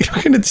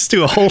going to just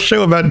do a whole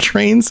show about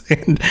trains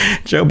and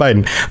Joe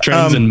Biden.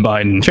 Trains and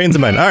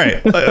Biden. All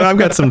right. I've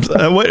got some.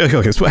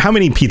 Okay. So how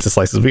many pizza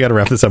slices? We got to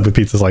wrap this up with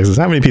pizza slices.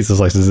 How many pizza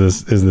slices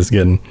is this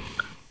getting?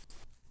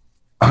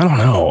 I don't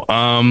know.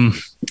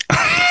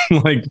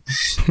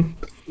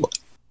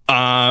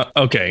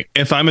 Okay.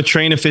 If I'm a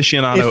train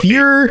aficionado,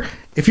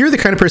 if you're the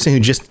kind of person who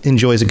just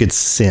enjoys a good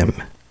sim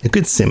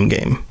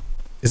game,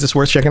 is this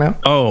worth checking out?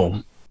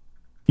 Oh,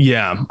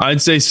 yeah.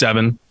 I'd say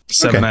 7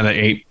 out of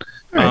 8.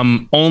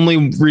 Right.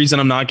 Only reason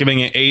I'm not giving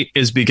it 8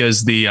 is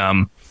because the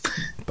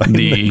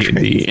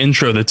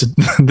intro,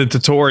 the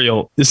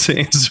tutorial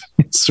is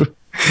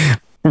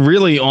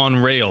really on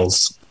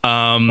rails.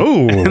 That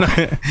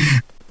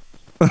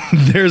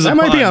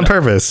might be on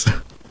purpose.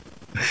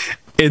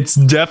 It's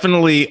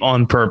definitely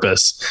on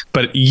purpose,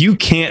 but you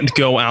can't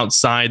go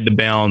outside the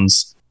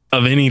bounds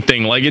of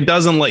anything. It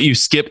doesn't let you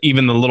skip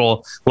even the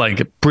little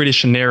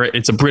British narrator.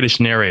 It's a British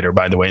narrator,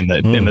 by the way, in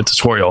the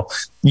tutorial.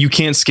 You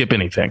can't skip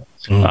anything.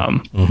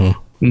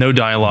 No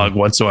dialogue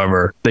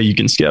whatsoever that you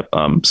can skip.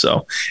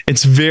 So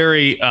it's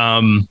very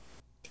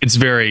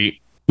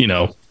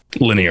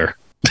linear.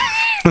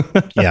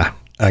 Yeah,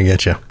 I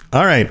get you.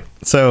 All right.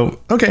 So,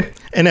 okay.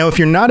 And now if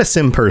you're not a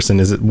sim person,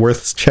 is it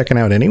worth checking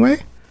out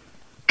anyway?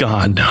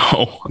 God,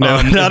 no.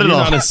 Not at all. If you're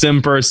not a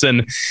sim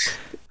person,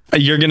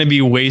 you're going to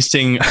be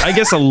wasting, I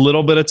guess, a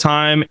little bit of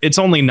time. It's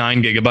only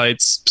 9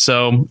 gigabytes,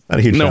 so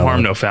no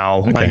harm, no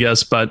foul, okay. I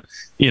guess. But,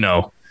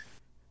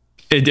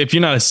 if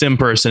you're not a sim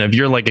person, if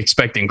you're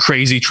expecting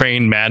Crazy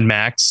Train, Mad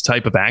Max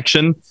type of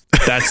action,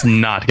 that's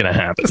not going to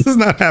happen. This is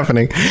not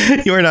happening.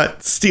 You are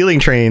not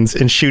stealing trains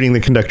and shooting the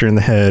conductor in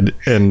the head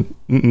and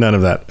none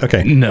of that.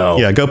 Okay. No.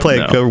 Yeah, go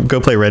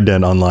play Red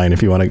Dead Online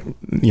if you want to,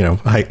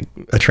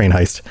 a train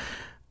heist.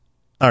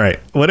 All right.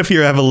 What if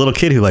you have a little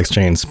kid who likes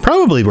trains?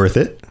 Probably worth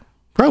it.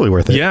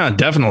 Yeah,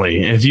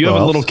 definitely. If you have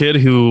a little kid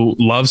who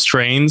loves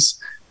trains,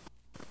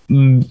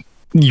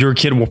 your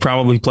kid will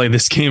probably play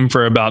this game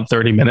for about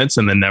 30 minutes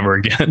and then never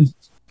again.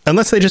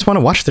 Unless they just want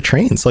to watch the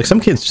trains. Like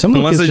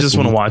unless they just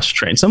want to watch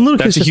trains.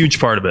 That's a huge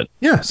part of it.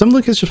 Yeah. Some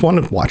little kids just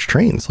want to watch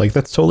trains. Like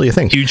that's totally a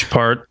thing. Huge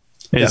part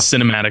is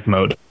cinematic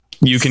mode.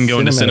 You can go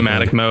into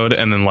cinematic mode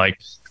and then like,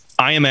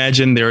 I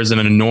imagine there is an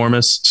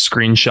enormous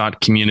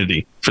screenshot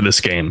community for this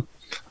game.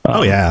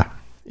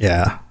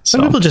 Yeah.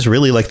 Some people just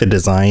really like the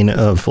design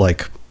of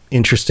like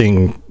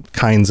interesting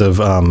kinds of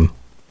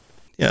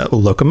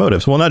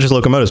locomotives. Well, not just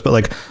locomotives, but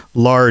like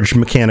large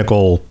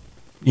mechanical,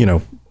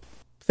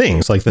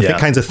 things like the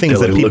kinds of things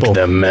that people look at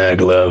that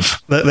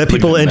maglev that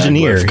people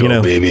engineer.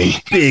 Maglev, baby.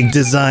 Big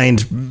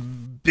designed,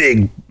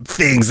 big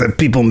things that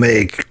people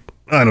make.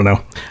 I don't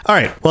know. All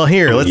right. Well,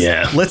 here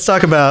let's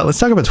talk about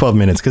 12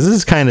 minutes because this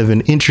is kind of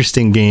an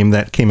interesting game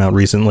that came out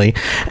recently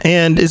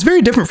and is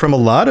very different from a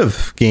lot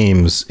of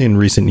games in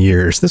recent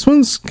years. This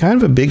one's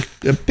kind of a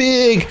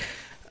big,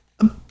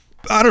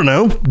 I don't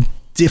know,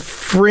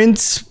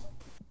 different,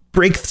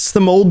 breaks the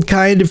mold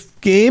kind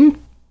of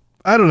game.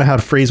 I don't know how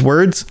to phrase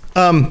words.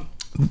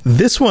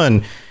 This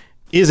one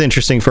is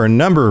interesting for a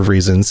number of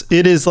reasons.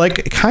 It is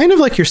kind of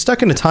like you're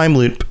stuck in a time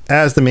loop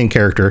as the main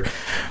character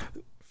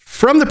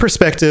from the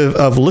perspective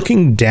of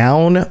looking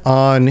down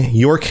on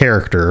your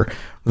character,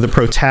 the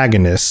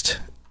protagonist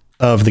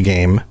of the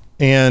game.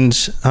 And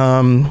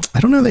I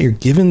don't know that you're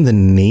given the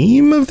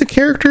name of the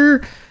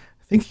character.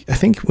 I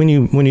think when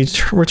you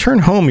return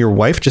home, your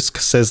wife just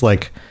says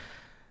like,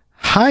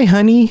 "Hi,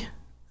 honey,"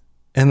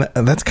 and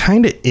that's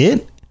kind of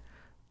it.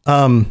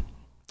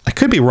 I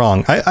could be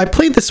wrong. I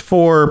played this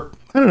for,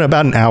 I don't know,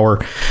 about an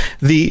hour.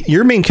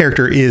 Your main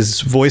character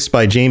is voiced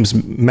by James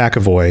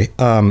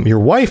McAvoy. Your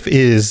wife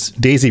is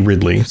Daisy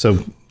Ridley.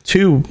 So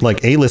two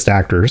like A-list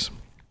actors.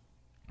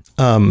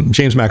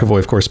 James McAvoy,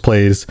 of course,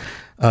 plays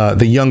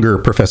the younger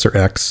Professor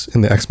X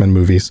in the X-Men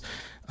movies.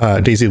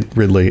 Daisy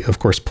Ridley, of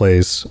course,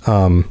 plays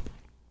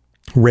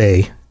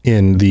Rey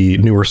in the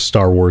newer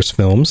Star Wars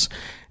films.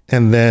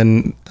 And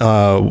then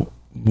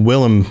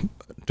Willem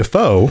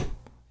Dafoe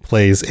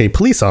plays a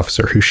police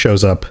officer who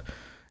shows up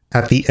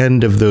at the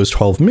end of those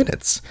 12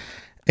 minutes.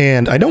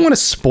 And I don't want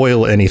to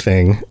spoil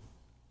anything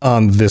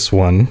on this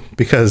one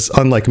because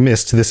unlike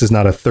Myst, this is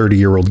not a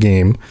 30-year-old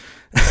game.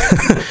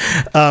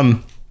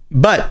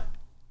 But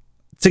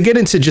to get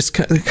into just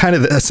kind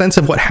of a sense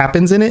of what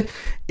happens in it,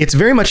 it's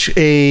very much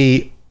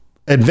a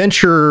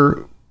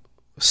adventure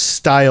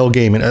style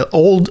game, an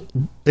old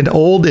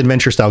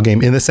adventure style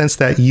game in the sense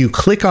that you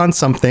click on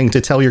something to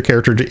tell your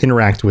character to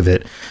interact with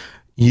it.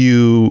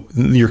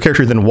 Your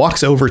character then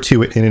walks over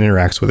to it and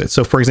interacts with it.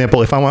 So for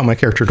example, if I want my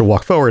character to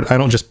walk forward, I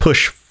don't just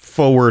push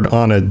forward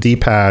on a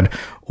D-pad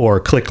or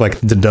click like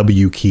the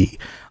W key.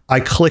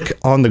 I click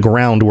on the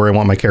ground where I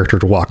want my character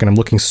to walk and I'm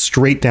looking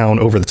straight down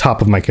over the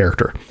top of my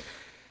character.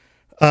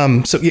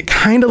 So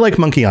kind of like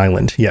Monkey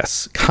Island.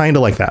 Yes, kind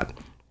of like that.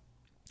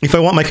 If I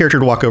want my character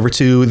to walk over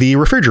to the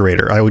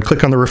refrigerator, I would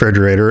click on the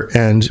refrigerator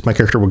and my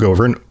character would go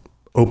over and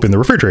open the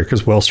refrigerator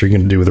because what else are you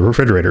going to do with the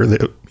refrigerator?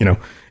 The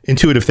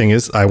intuitive thing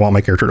is I want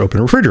my character to open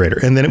a refrigerator,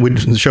 and then it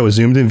would show a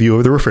zoomed in view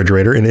of the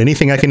refrigerator, and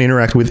anything I can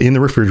interact with in the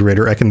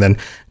refrigerator, I can then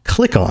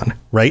click on,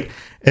 right?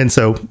 And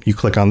so you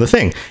click on the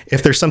thing.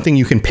 If there's something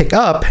you can pick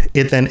up,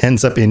 it then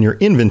ends up in your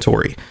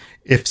inventory.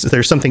 If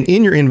there's something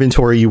in your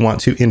inventory you want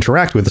to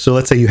interact with, so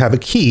let's say you have a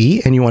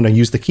key and you want to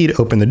use the key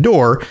to open the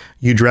door,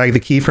 you drag the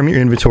key from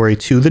your inventory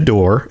to the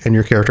door and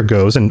your character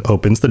goes and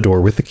opens the door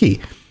with the key.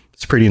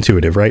 It's pretty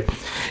intuitive, right?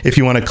 If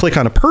you want to click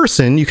on a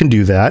person, you can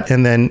do that.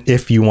 And then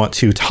if you want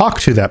to talk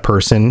to that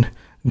person,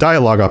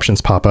 dialogue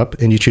options pop up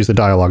and you choose the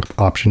dialogue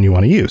option you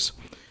want to use.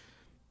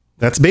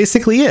 That's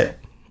basically it.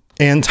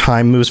 And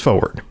time moves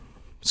forward.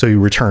 So you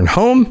return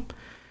home,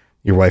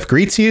 your wife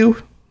greets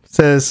you,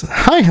 says,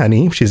 "Hi,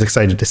 honey." She's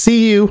excited to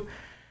see you.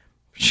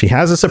 She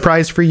has a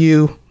surprise for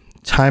you.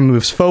 Time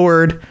moves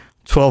forward.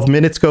 12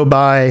 minutes go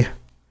by.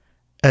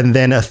 And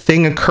then a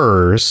thing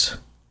occurs.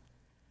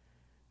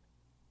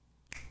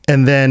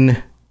 And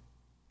then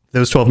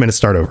those 12 minutes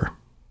start over.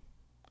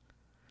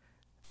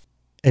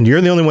 And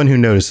you're the only one who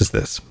notices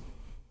this.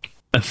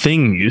 A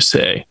thing, you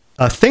say?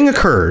 A thing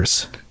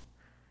occurs.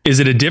 Is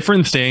it a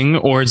different thing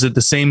or is it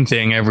the same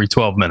thing every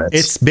 12 minutes?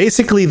 It's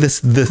basically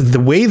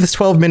the way this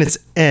 12 minutes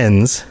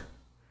ends.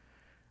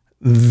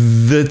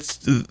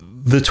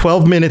 The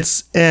 12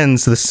 minutes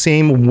ends the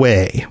same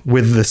way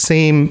with the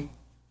same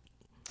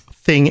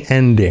thing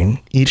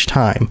ending each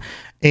time.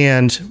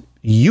 And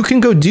you can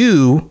go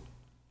do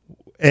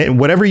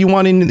whatever you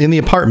want in the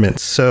apartment.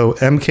 So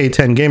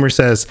MK10 Gamer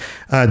says,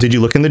 did you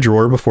look in the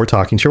drawer before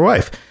talking to your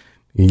wife?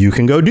 You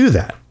can go do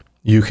that.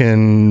 You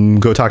can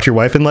go talk to your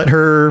wife and let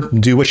her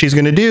do what she's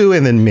going to do.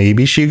 And then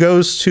maybe she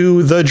goes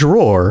to the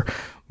drawer.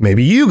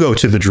 Maybe you go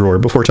to the drawer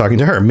before talking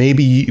to her.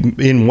 Maybe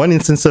in one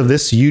instance of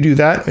this, you do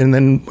that. And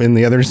then in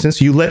the other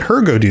instance, you let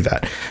her go do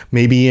that.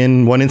 Maybe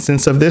in one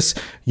instance of this,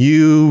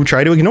 you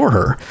try to ignore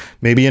her.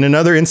 Maybe in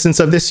another instance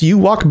of this, you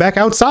walk back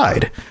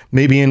outside.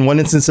 Maybe in one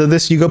instance of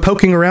this, you go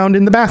poking around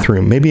in the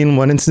bathroom. Maybe in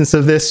one instance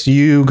of this,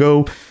 you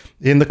go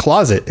in the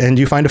closet and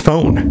you find a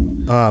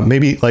phone.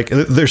 Maybe like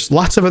there's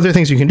lots of other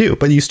things you can do,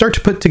 but you start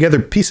to put together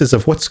pieces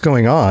of what's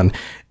going on,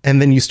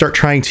 and then you start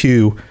trying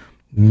to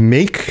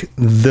make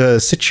the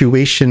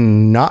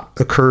situation not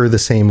occur the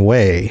same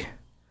way.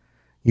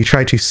 You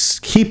try to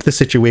keep the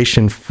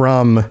situation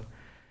from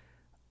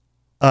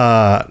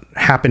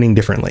happening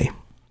differently.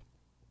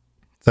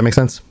 Does that make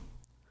sense?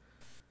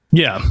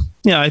 Yeah.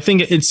 I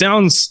think it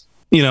sounds,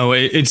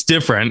 it's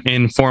different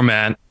in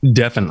format,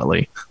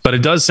 definitely, but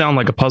it does sound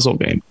like a puzzle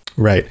game.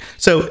 Right.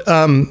 So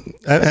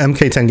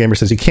MK10 Gamer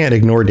says you can't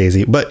ignore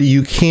Daisy, but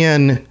you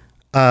can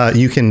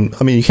you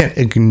can't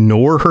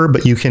ignore her,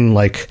 but you can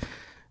like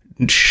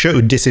show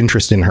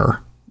disinterest in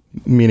her,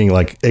 meaning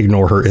like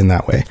ignore her in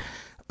that way.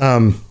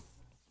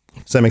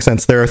 Does that make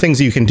sense? There are things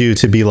you can do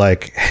to be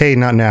like, hey,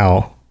 not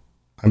now,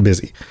 I'm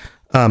busy.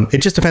 It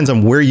just depends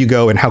on where you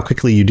go and how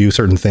quickly you do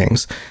certain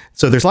things.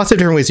 So there's lots of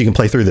different ways you can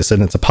play through this,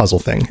 and it's a puzzle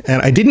thing.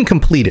 And I didn't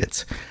complete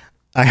it.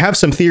 I have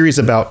some theories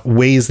about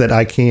ways that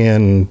I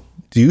can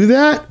do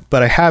that,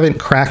 but I haven't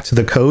cracked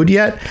the code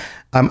yet.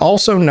 I'm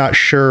also not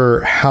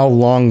sure how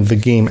long the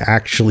game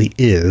actually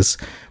is,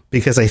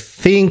 because I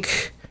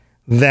think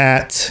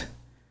that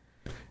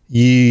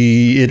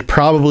it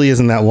probably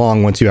isn't that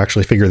long once you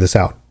actually figure this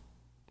out.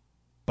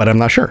 But I'm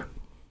not sure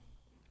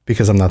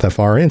because I'm not that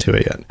far into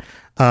it yet.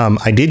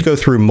 I did go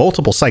through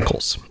multiple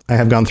cycles. I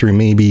have gone through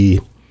maybe,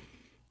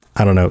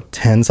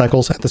 10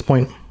 cycles at this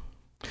point.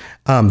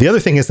 The other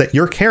thing is that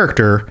your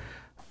character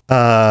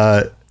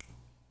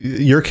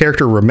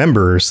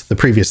remembers the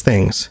previous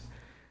things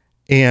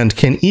and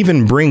can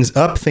even brings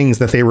up things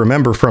that they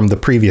remember from the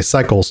previous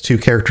cycles to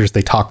characters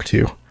they talk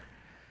to,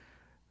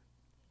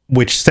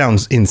 which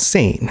sounds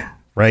insane,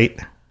 right?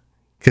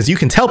 Because you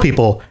can tell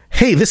people,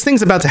 hey, this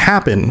thing's about to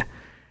happen.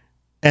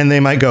 And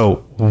they might go,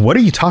 what are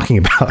you talking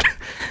about?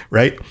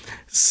 Right.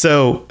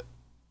 So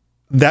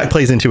that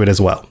plays into it as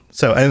well.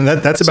 So, and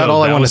that's about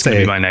all I want to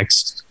say. My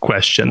next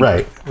question.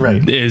 Right.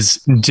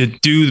 Is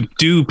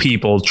do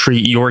people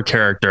treat your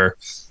character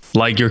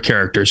like your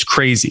character's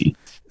crazy?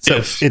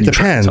 So it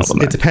depends.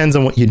 It depends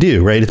on what you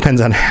do, right? It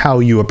depends on how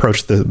you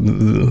approach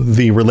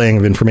the relaying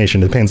of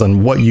information. It depends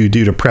on what you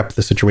do to prep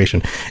the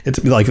situation.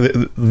 It's like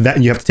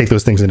that. You have to take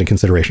those things into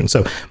consideration.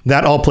 So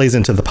that all plays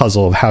into the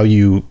puzzle of how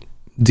you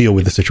deal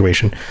with the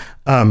situation.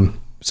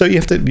 So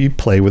you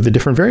play with the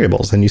different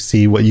variables and you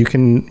see what you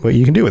can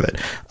do with it.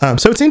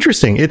 So it's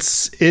interesting.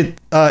 It's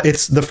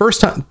the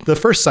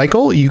first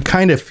cycle, you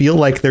kind of feel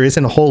like there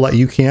isn't a whole lot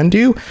you can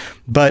do,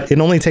 but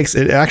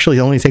it actually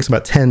only takes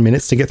about 10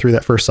 minutes to get through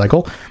that first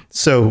cycle.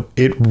 So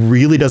it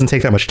really doesn't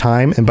take that much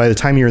time. And by the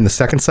time you're in the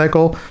second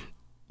cycle,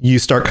 you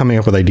start coming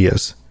up with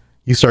ideas.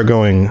 You start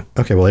going,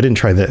 okay, well, I didn't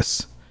try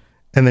this.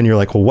 And then you're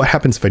like, well, what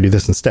happens if I do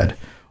this instead?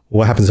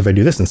 What happens if I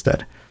do this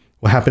instead?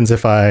 What happens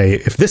if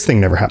this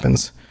thing never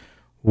happens?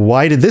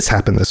 Why did this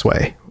happen this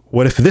way?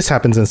 What if this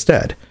happens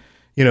instead?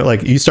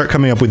 Like you start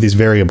coming up with these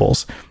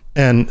variables,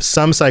 and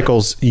some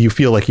cycles you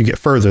feel like you get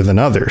further than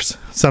others.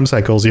 Some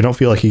cycles you don't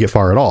feel like you get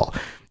far at all.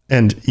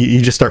 And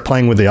you just start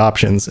playing with the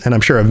options. And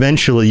I'm sure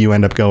eventually you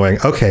end up going,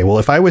 okay, well,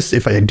 if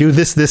I do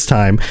this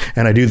time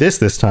and I do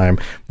this time,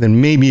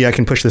 then maybe I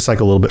can push this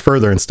cycle a little bit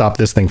further and stop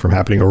this thing from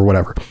happening or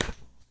whatever.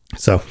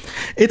 So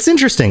it's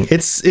interesting.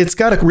 It's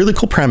got a really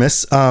cool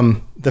premise.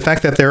 The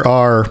fact that there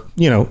are,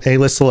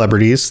 A-list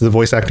celebrities, the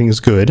voice acting is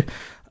good.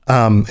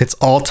 It's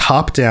all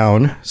top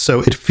down, so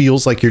it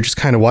feels like you're just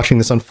kind of watching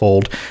this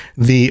unfold.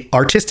 The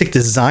artistic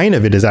design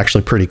of it is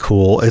actually pretty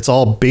cool. It's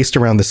all based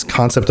around this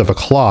concept of a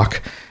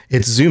clock.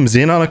 It zooms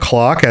in on a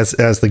clock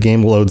as the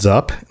game loads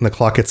up, and the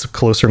clock gets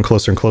closer and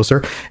closer and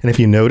closer. And if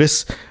you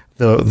notice,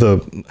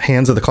 the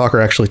hands of the clock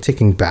are actually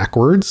ticking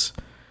backwards,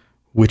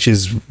 which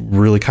is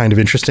really kind of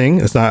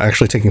interesting. It's not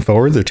actually ticking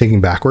forward, they're ticking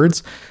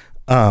backwards.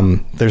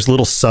 There's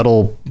little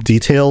subtle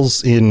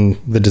details in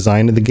the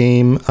design of the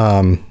game.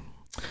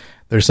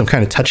 There's some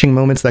kind of touching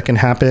moments that can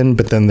happen,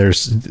 but then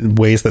there's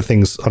ways that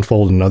things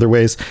unfold in other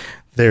ways.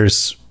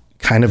 There's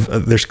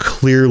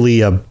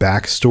clearly a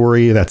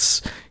backstory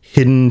that's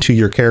hidden to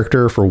your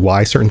character for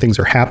why certain things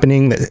are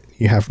happening that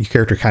your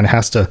character kind of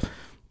has to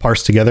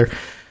parse together.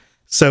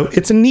 So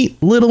it's a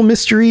neat little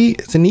mystery.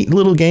 It's a neat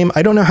little game.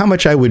 I don't know how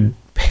much I would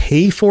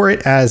pay for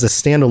it as a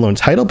standalone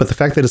title, but the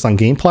fact that it's on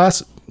Game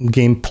Pass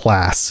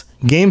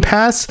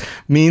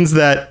means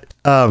that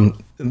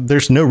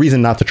there's no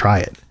reason not to try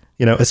it.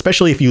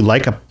 Especially if you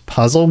like a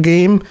puzzle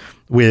game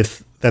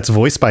that's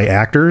voiced by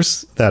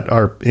actors that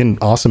are in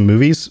awesome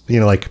movies,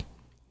 like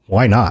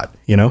why not?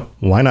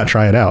 Why not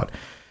try it out?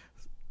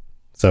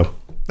 So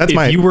that's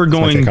my take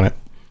on it.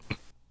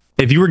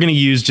 If you were going to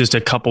use just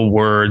a couple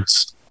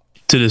words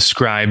to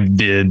describe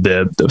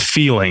the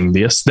feeling,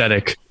 the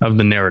aesthetic of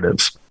the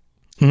narrative,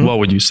 what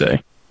would you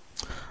say?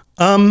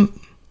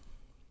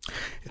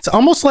 It's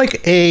almost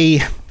like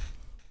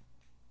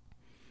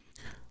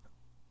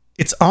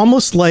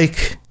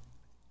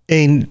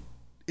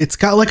it's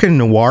got like a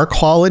noir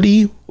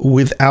quality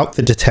without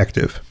the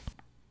detective.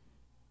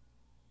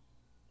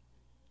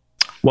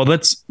 Well,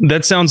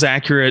 that sounds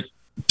accurate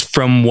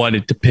from what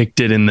it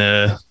depicted in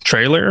the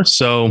trailer.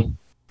 So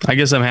I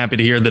guess I'm happy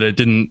to hear that it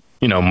didn't,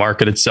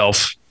 market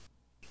itself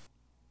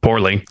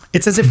poorly.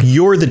 It's as if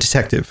you're the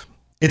detective.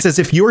 It's as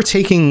if you're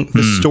taking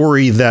the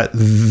story that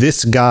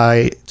this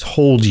guy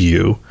told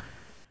you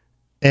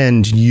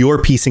and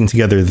you're piecing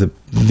together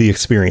the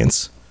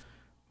experience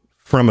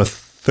from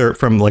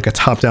like a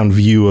top-down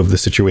view of the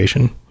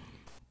situation.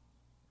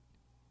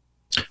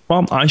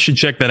 Well, I should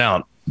check that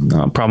out.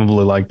 I'll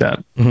probably like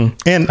that. Mm-hmm.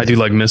 And I do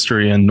like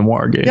mystery and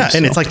noir games. Yeah,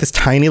 and it's like this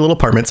tiny little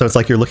apartment. So it's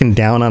like you're looking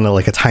down on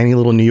a tiny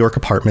little New York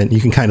apartment. You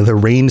can the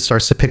rain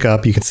starts to pick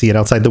up. You can see it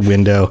outside the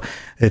window.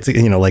 It's,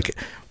 like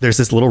there's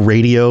this little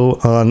radio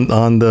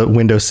on the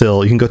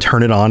windowsill. You can go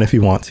turn it on if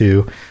you want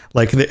to.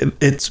 Like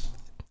it's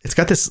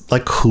got this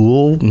like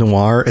cool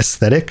noir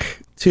aesthetic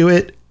to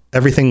it.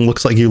 Everything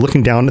looks like you're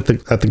looking down at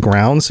the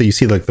ground. So you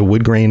see like the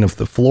wood grain of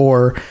the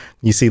floor.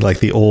 You see like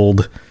the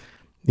old,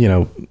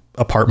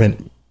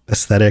 apartment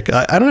aesthetic.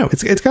 I don't know.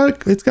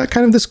 It's got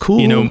kind of this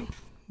cool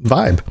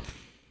vibe.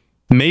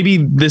 Maybe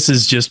this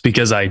is just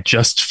because I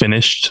just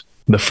finished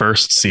the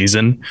first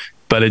season,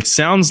 but it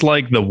sounds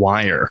like The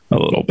Wire a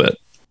little bit.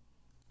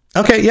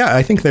 Okay, yeah,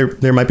 I think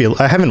there might be.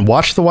 I haven't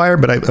watched The Wire,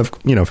 but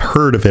I've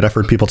heard of it. I've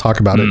heard people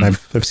talk about it, and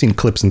I've seen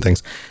clips and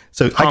things.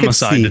 So Homicide I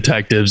could see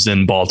detectives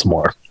in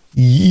Baltimore.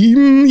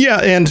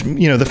 Yeah, and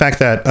the fact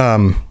that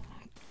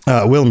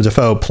Willem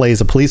Dafoe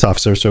plays a police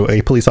officer, so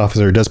a police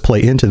officer does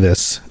play into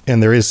this,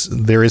 and there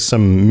is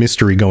some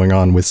mystery going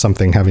on with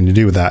something having to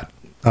do with that.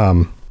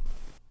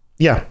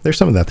 Yeah, there's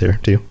some of that there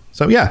too.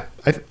 So yeah,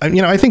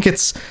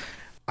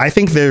 I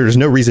think there's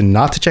no reason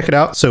not to check it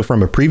out. So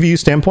from a preview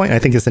standpoint, I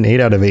think it's an 8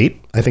 out of 8.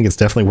 I think it's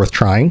definitely worth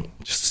trying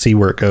just to see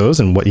where it goes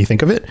and what you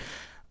think of it.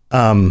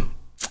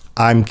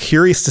 I'm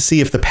curious to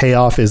see if the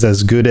payoff is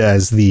as good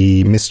as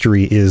the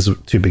mystery is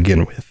to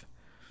begin with.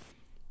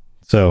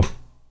 So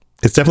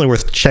it's definitely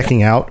worth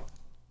checking out.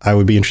 I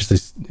would be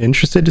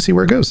interested to see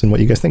where it goes and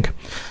what you guys think.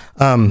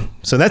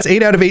 So that's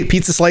 8 out of 8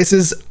 pizza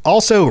slices.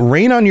 Also,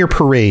 Rain on Your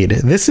Parade.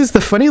 This is the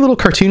funny little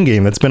cartoon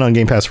game that's been on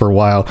Game Pass for a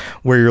while,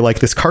 where you're like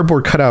this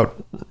cardboard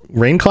cutout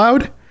rain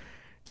cloud,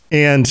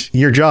 and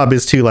your job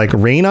is to like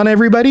rain on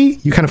everybody.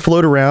 You kind of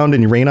float around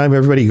and you rain on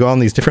everybody. You go on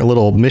these different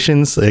little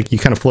missions. Like you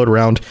kind of float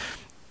around.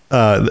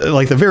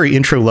 Like the very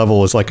intro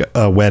level is like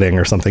a wedding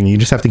or something. You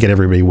just have to get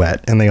everybody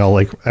wet, and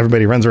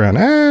everybody runs around,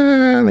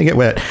 and they get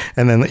wet.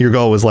 And then your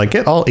goal was like,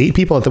 get all 8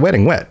 people at the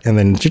wedding wet. And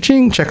then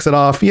cha-ching, checks it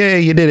off.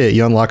 Yay, you did it.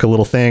 You unlock a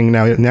little thing.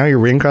 Now your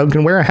rain cloud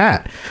can wear a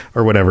hat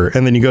or whatever.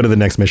 And then you go to the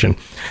next mission.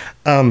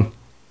 I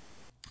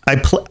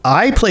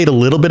played a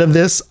little bit of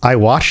this. I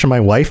watched my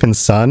wife and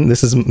son.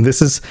 This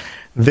is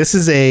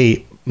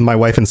a my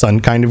wife and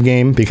son kind of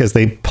game because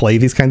they play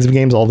these kinds of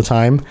games all the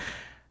time.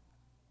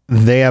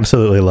 They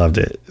absolutely loved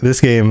it,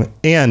 this game.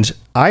 And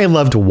I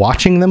loved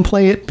watching them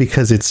play it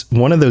because it's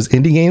one of those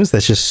indie games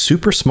that's just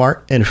super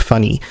smart and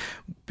funny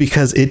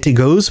because it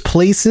goes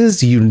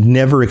places you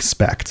never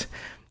expect.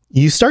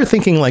 You start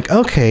thinking like,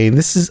 okay,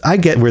 I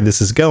get where this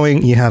is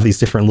going. You have these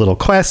different little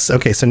quests.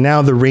 Okay, so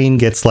now the rain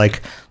gets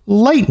like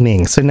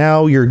lightning. So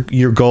now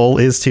your goal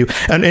is to,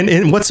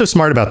 and what's so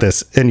smart about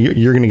this, and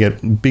you're going to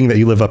get, being that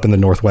you live up in the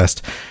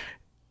Northwest,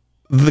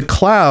 the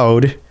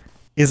cloud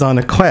is on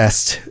a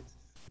quest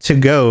to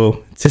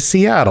go to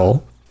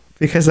Seattle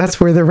because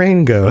that's where the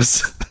rain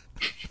goes.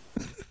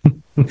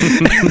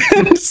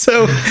 Checks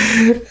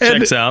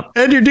out.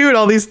 And you're doing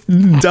all these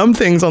dumb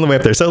things on the way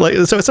up there. So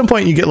at some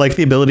point you get like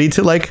the ability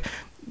to like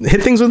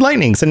hit things with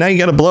lightning. So now you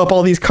got to blow up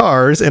all these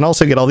cars and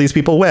also get all these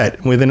people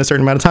wet within a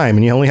certain amount of time.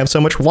 And you only have so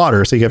much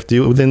water. So you have to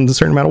do it within a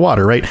certain amount of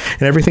water, right?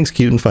 And everything's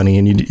cute and funny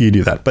and you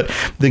do that. But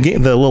the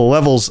little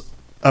levels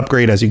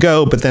upgrade as you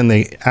go, but then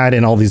they add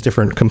in all these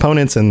different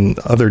components and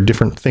other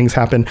different things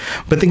happen.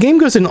 But the game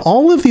goes in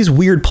all of these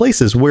weird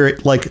places where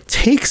it like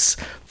takes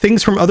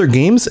things from other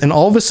games and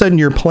all of a sudden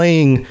you're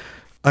playing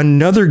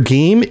another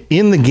game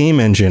in the game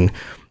engine.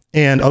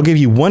 And I'll give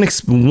you one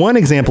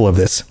example of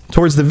this.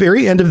 Towards the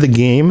very end of the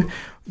game,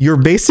 you're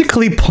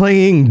basically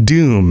playing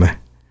Doom.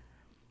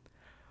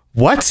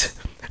 What?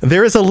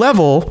 There is a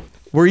level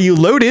where you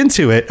load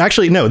into it.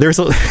 Actually, no,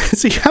 so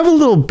you have a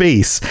little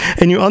base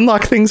and you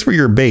unlock things for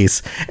your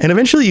base. And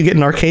eventually you get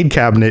an arcade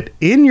cabinet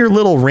in your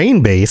little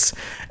rain base.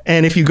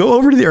 And if you go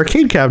over to the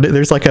arcade cabinet,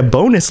 there's like a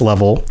bonus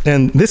level.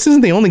 And this isn't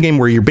the only game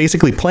where you're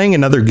basically playing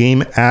another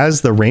game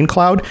as the rain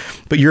cloud,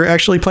 but you're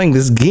actually playing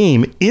this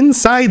game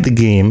inside the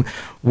game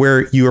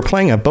where you are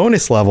playing a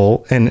bonus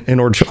level and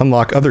in order to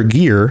unlock other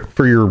gear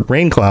for your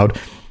rain cloud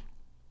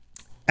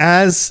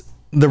as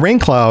the rain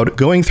cloud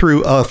going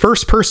through a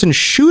first person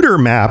shooter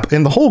map.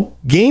 And the whole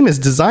game is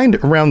designed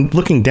around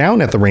looking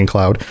down at the rain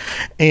cloud,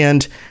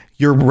 and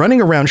you're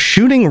running around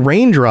shooting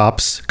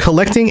raindrops,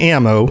 collecting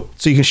ammo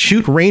so you can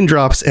shoot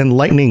raindrops and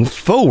lightning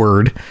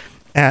forward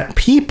at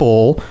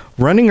people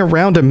running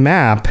around a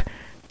map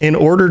in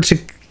order to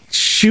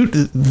shoot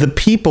the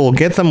people,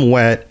 get them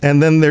wet.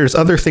 And then there's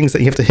other things that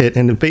you have to hit.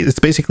 And it's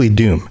basically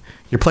Doom.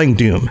 You're playing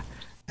Doom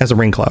as a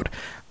rain cloud.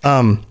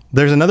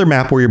 There's another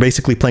map where you're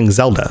basically playing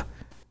Zelda.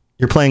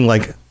 You're playing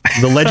like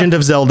the Legend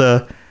of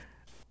Zelda,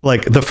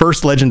 like the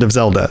first Legend of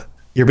Zelda.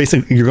 You're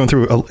going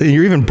through,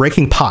 you're even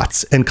breaking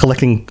pots and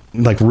collecting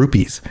like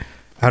rupees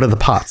out of the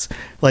pots.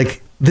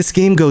 Like, this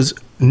game goes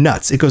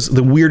nuts. It goes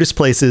the weirdest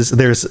places.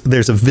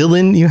 There's a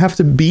villain you have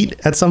to beat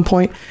at some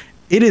point.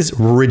 It is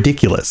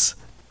ridiculous.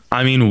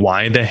 I mean,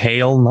 why the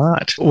hell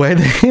not? Why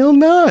the hell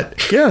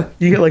not? Yeah,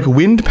 you get like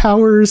wind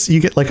powers.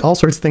 You get like all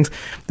sorts of things.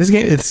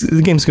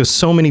 The game goes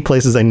so many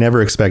places I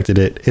never expected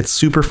it. It's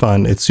super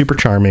fun. It's super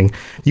charming.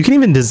 You can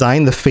even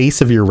design the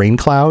face of your rain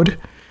cloud.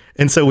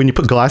 And so when you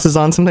put glasses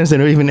on, sometimes they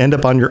don't even end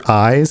up on your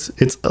eyes.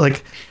 It's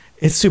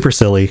super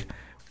silly.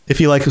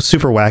 If you like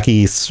super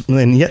wacky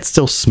and yet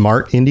still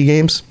smart indie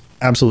games,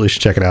 absolutely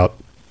should check it out.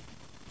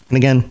 And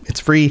again, it's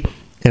free.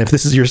 And if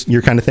this is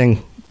your kind of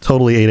thing,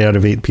 totally 8 out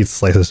of 8 pizza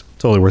slices.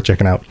 Totally worth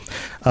checking out.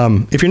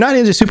 If you're not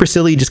into super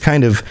silly, just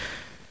kind of,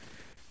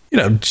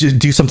 just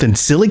do something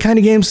silly kind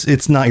of games,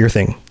 it's not your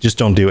thing. Just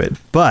don't do it.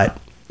 But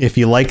if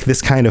you like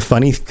this kind of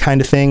funny kind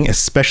of thing,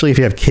 especially if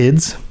you have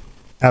kids,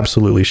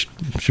 absolutely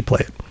should play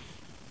it.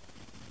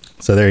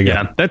 So there you go.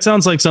 Yeah, that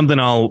sounds like something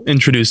I'll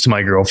introduce to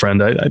my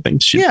girlfriend. I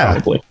think she'd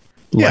probably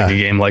like a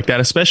game like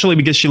that, especially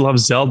because she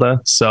loves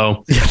Zelda.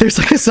 So yeah, there's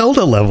like a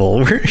Zelda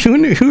level. Who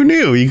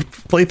knew? You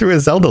play through a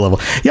Zelda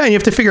level. Yeah, and you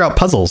have to figure out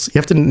puzzles. You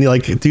have to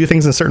like do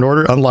things in a certain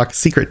order, unlock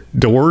secret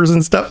doors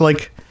and stuff.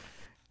 Like,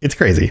 it's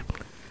crazy.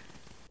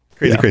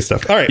 Crazy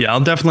stuff. All right. Yeah, I'll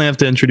definitely have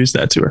to introduce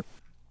that to her.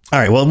 All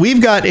right. Well,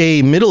 we've got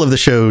a middle of the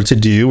show to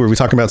do where we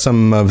talk about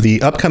some of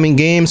the upcoming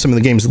games, some of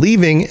the games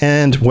leaving.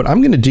 And what I'm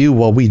going to do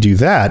while we do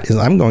that is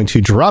I'm going to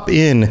drop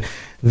in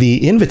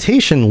the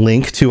invitation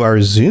link to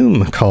our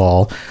Zoom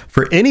call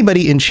for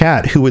anybody in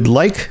chat who would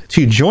like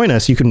to join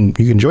us. You can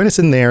join us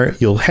in there.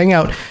 You'll hang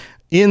out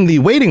in the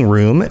waiting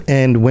room.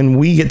 And when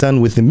we get done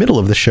with the middle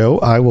of the show,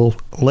 I will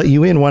let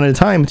you in one at a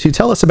time to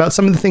tell us about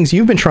some of the things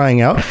you've been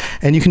trying out.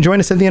 And you can join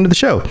us at the end of the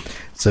show.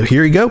 So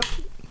here you go.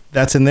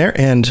 That's in there.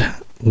 And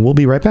we'll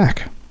be right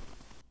back.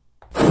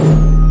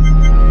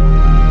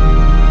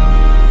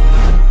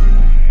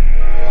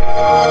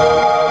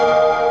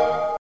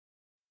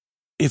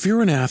 If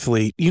you're an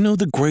athlete, you know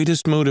the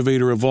greatest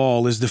motivator of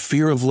all is the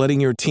fear of letting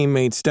your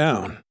teammates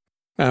down.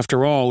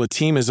 After all, a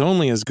team is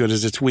only as good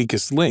as its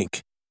weakest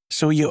link.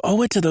 So you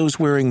owe it to those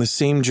wearing the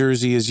same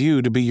jersey as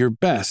you to be your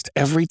best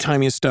every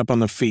time you step on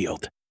the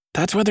field.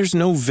 That's why there's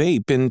no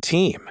vape in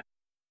team.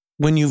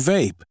 When you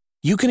vape,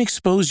 you can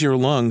expose your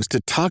lungs to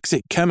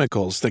toxic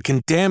chemicals that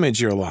can damage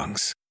your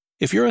lungs.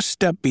 If you're a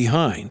step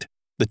behind,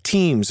 the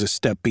team's a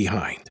step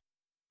behind.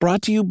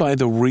 Brought to you by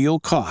The Real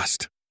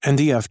Cost and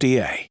the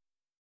FDA.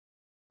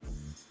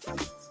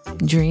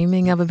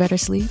 Dreaming of a better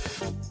sleep?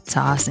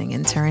 Tossing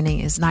and turning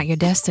is not your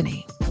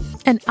destiny.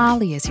 And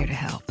Ollie is here to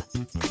help.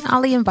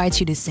 Ollie invites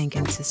you to sink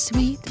into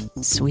sweet,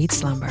 sweet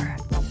slumber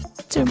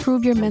to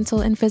improve your mental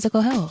and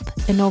physical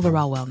health and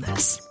overall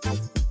wellness.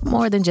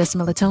 More than just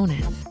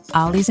melatonin,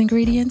 Ollie's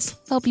ingredients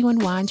help you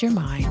unwind your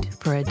mind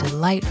for a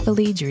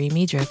delightfully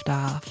dreamy drift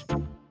off.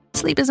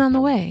 Sleep is on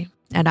the way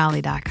at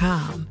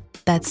Ollie.com.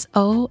 That's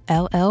OLLY.com.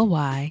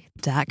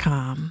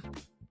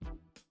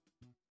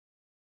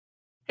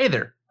 Hey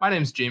there, my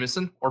name's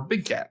Jameson, or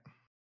Big Cat.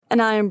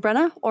 And I am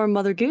Brenna, or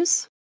Mother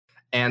Goose.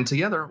 And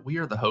together, we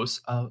are the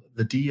hosts of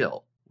the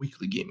DL,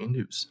 Weekly Gaming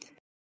News.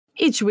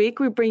 Each week,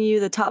 we bring you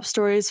the top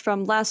stories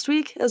from last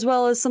week, as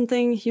well as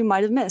something you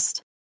might have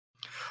missed.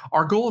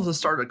 Our goal is to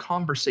start a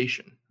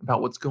conversation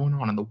about what's going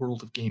on in the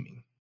world of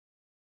gaming.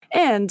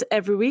 And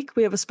every week,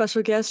 we have a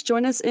special guest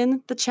join us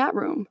in the chat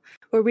room,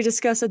 where we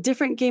discuss a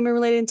different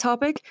gamer-related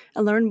topic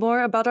and learn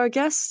more about our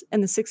guests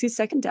in the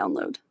 60-second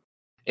download.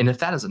 And if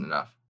that isn't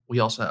enough, we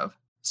also have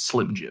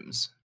Slim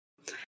Jims.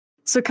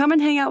 So come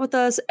and hang out with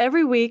us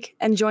every week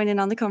and join in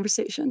on the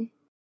conversation.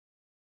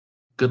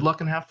 Good luck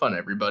and have fun,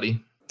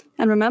 everybody.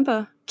 And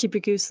remember, keep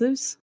your goose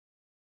loose.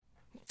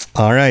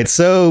 All right,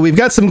 so we've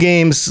got some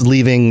games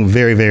leaving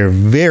very, very,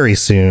 very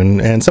soon,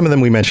 and some of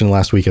them we mentioned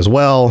last week as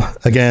well.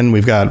 Again,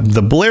 we've got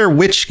the Blair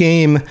Witch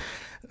game,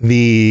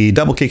 the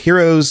Double Kick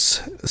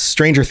Heroes,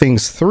 Stranger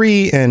Things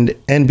 3, and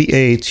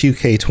NBA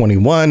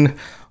 2K21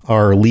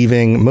 are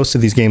leaving. Most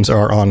of these games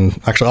are on,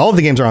 actually all of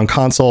the games are on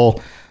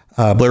console.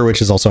 Blair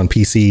Witch is also on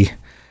PC.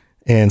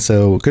 And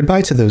so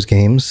goodbye to those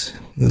games.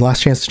 The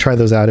last chance to try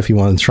those out if you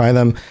want to try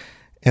them.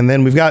 And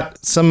then we've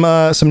got some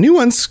new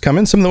ones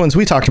coming, some of the ones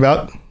we talked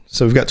about.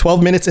 So we've got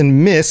 12 Minutes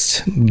and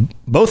Myst.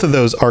 Both of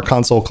those are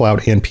console,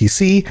 cloud, and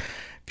PC.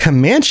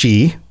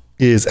 Comanche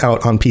is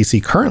out on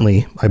PC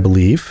currently, I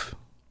believe.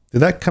 Did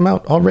that come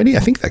out already? I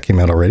think that came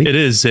out already. It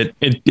is.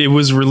 It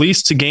was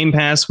released to Game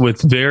Pass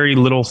with very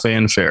little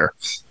fanfare.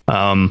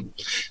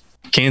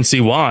 Can't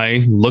see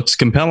why. Looks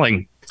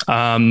compelling.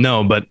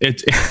 No, but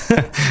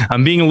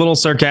I'm being a little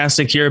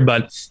sarcastic here,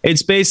 but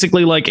it's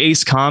basically like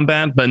Ace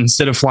Combat, but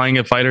instead of flying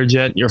a fighter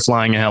jet, you're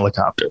flying a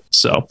helicopter.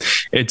 So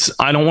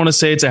I don't want to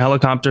say it's a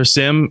helicopter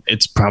sim.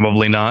 It's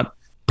probably not,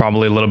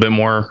 probably a little bit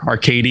more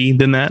arcadey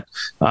than that.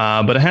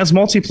 But it has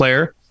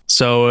multiplayer.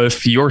 So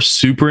if you're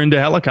super into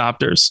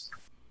helicopters,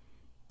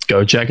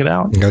 go check it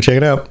out.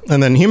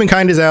 And then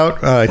Humankind is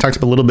out. I talked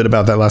a little bit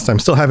about that last time.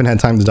 Still haven't had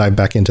time to dive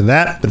back into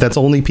that, but that's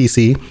only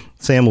PC.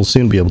 Sam will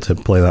soon be able to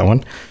play that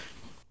one.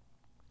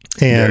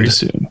 And very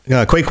soon.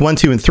 Quake 1,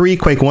 2, and 3.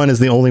 Quake 1 is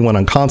the only one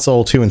on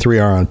console. 2 and 3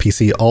 are on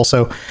PC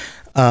also.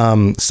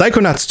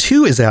 Psychonauts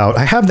 2 is out.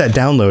 I have that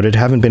downloaded.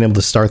 Haven't been able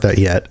to start that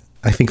yet.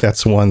 I think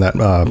that's one that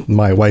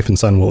my wife and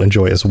son will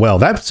enjoy as well.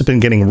 That's been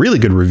getting really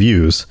good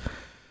reviews.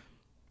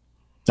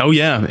 Oh,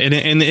 yeah.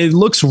 And it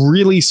looks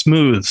really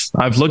smooth.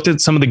 I've looked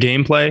at some of the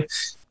gameplay.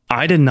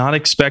 I did not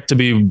expect to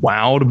be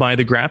wowed by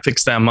the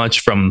graphics that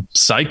much from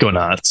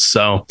Psychonauts.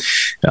 So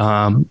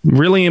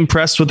really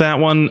impressed with that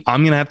one.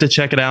 I'm going to have to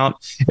check it out.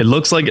 It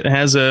looks like it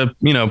has a,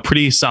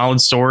 pretty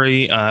solid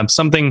story,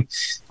 something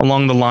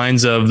along the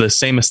lines of the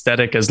same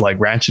aesthetic as like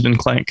Ratchet and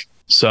Clank.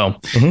 So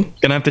going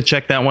to have to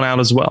check that one out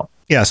as well.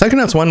 Yeah,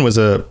 Psychonauts 1 was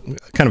a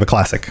kind of a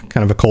classic,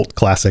 kind of a cult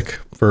classic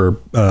for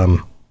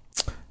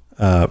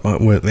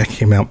that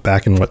came out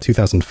back in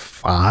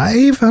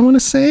 2005, I want to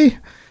say.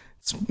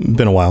 It's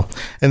been a while.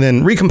 And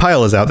then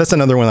Recompile is out. That's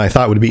another one I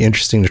thought would be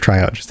interesting to try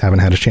out. Just haven't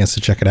had a chance to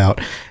check it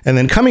out. And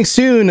then coming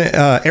soon,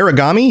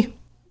 Origami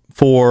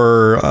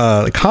for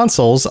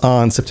consoles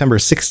on September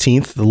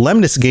 16th,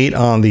 Lemnis Gate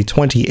on the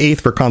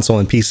 28th for console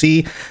and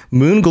PC,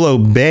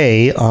 Moonglow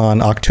Bay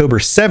on October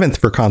 7th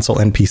for console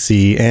and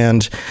PC.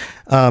 And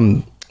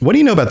what do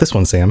you know about this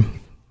one, Sam?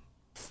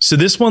 So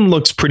this one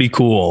looks pretty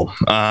cool.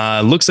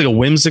 Looks like a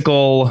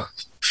whimsical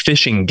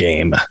fishing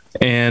game.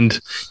 And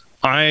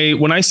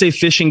when I say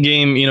fishing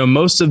game,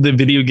 most of the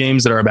video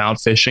games that are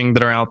about fishing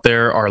that are out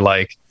there are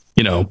like,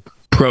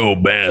 Pro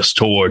Bass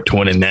Tour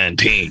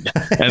 2019.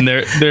 And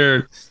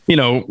they're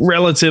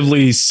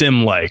relatively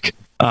sim-like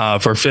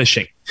for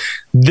fishing.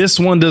 This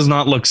one does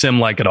not look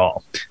sim-like at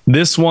all.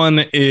 This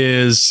one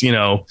is,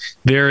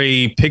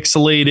 very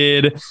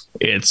pixelated.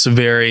 It's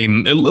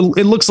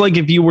it looks like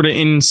if you were to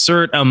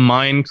insert a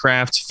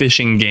Minecraft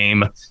fishing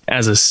game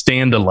as a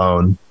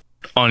standalone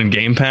on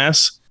Game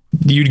Pass,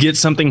 you'd get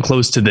something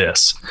close to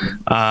this.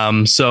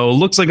 So it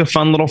looks like a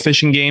fun little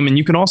fishing game, and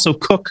you can also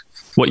cook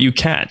what you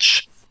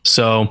catch.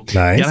 So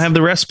nice. You gotta have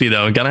the recipe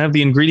though. You gotta have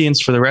the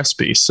ingredients for the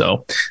recipe.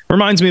 So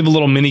reminds me of a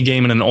little mini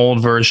game in an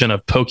old version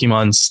of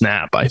Pokemon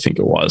Snap, I think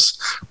it was,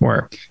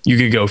 where you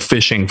could go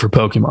fishing for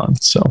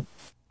Pokemon. So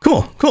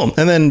cool.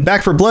 And then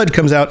Back 4 Blood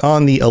comes out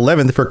on the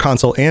 11th for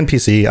console and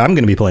PC. I'm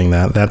going to be playing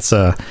that. That's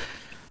going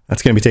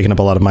to be taking up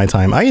a lot of my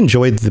time. I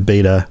enjoyed the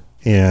beta,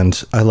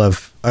 and I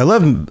love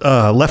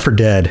Left 4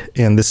 Dead,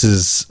 and this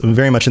is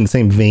very much in the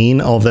same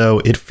vein, although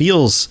it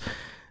feels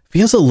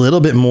a little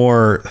bit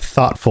more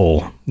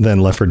thoughtful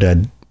than Left 4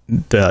 Dead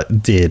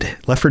did.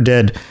 Left 4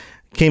 Dead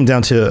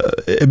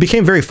it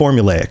became very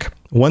formulaic.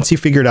 Once you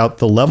figured out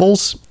the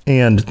levels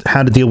and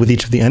how to deal with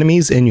each of the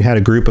enemies, and you had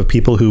a group of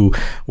people who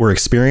were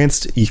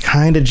experienced, you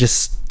kind of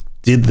just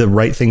did the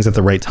right things at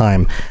the right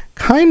time.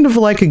 Kind of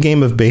like a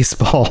game of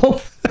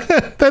baseball.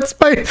 That's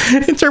my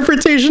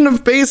interpretation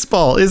of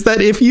baseball, is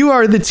that if you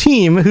are the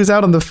team who's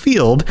out on the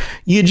field,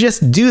 you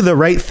just do the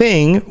right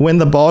thing when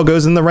the ball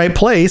goes in the right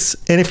place.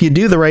 And if you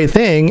do the right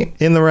thing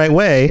in the right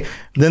way,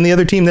 then the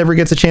other team never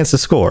gets a chance to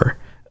score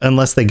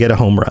unless they get a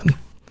home run.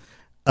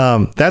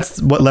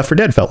 That's what Left 4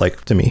 Dead felt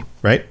like to me,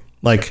 right?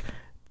 Like,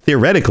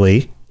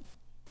 theoretically,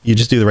 you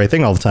just do the right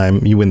thing all the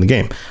time, you win the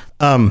game.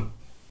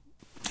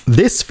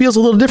 This feels a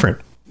little different.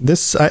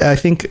 This, I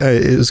think,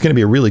 is going to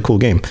be a really cool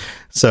game.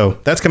 So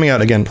that's coming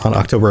out again on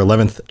October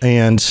 11th.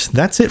 And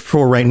that's it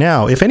for right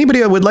now. If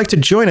anybody would like to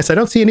join us, I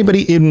don't see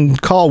anybody in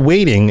call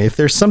waiting. If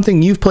there's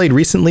something you've played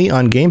recently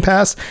on Game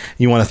Pass,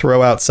 you want to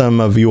throw out some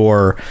of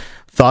your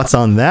thoughts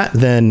on that,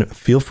 then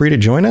feel free to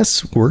join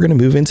us. We're going to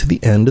move into the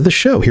end of the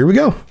show. Here we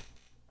go.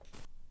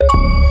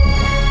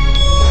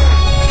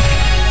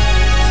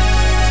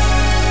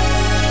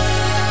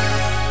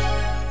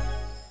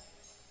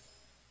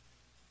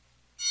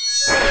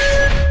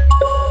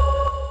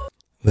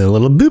 The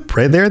little boop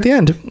right there at the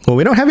end. Well,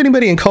 we don't have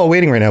anybody in call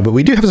waiting right now, but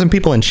we do have some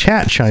people in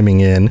chat chiming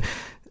in.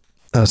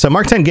 So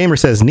Mark 10 Gamer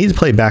says, need to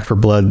play Back 4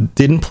 Blood.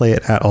 Didn't play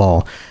it at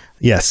all.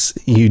 Yes,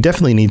 you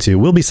definitely need to.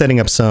 We'll be setting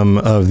up some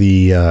of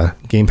the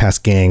Game Pass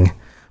gang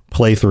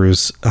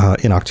playthroughs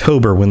in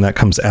October when that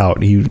comes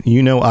out.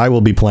 You know I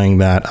will be playing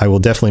that. I will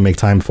definitely make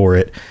time for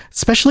it.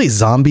 Especially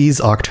Zombies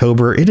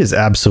October. It is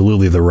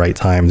absolutely the right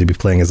time to be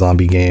playing a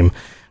zombie game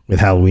with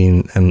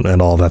Halloween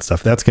and all that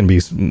stuff. That's going to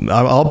be,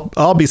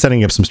 I'll be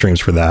setting up some streams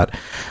for that.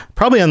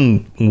 Probably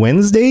on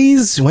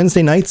Wednesdays.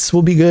 Wednesday nights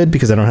will be good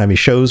because I don't have any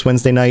shows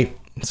Wednesday night.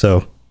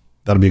 So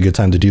that'll be a good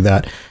time to do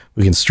that.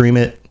 We can stream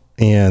it.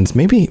 And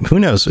maybe, who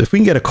knows, if we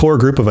can get a core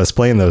group of us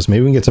playing those,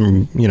 maybe we can get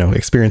some,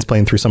 experience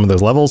playing through some of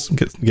those levels,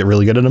 get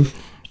really good at them.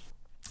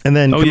 And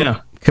then,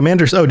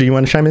 Commanders. Oh, do you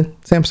want to chime in,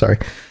 Sam? Sorry.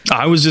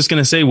 I was just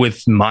going to say,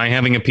 with my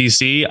having a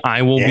PC,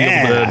 I will be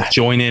able to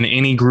join in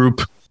any group,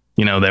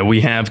 that we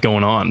have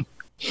going on.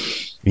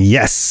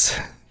 Yes,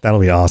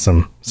 that'll be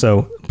awesome.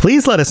 So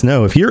please let us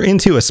know if you're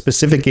into a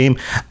specific game.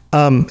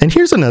 And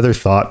here's another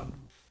thought.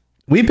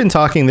 We've been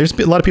talking, there's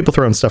a lot of people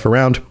throwing stuff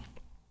around.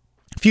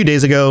 A few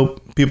days ago,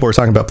 people were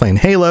talking about playing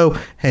Halo.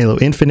 Halo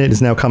Infinite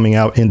is now coming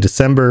out in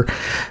December.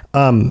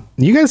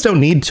 You guys don't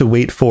need to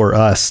wait for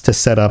us to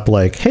set up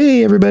like,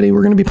 hey, everybody,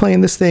 we're going to be playing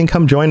this thing.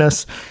 Come join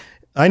us.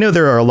 I know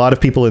there are a lot of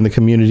people in the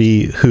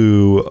community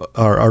who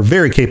are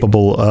very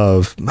capable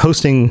of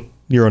hosting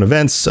your own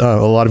events. A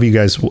lot of you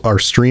guys are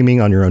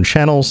streaming on your own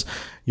channels.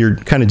 You're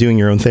kind of doing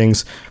your own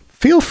things.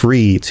 Feel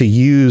free to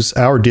use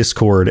our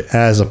Discord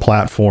as a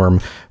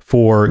platform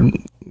for,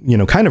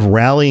 kind of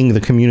rallying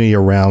the community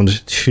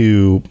around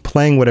to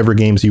playing whatever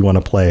games you want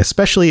to play,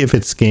 especially if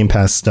it's Game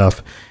Pass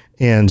stuff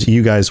and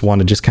you guys want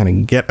to just kind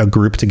of get a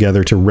group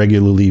together to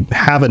regularly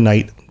have a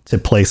night to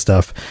play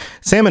stuff.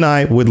 Sam and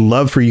I would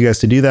love for you guys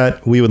to do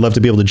that. We would love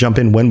to be able to jump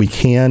in when we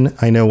can.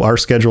 I know our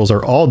schedules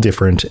are all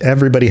different.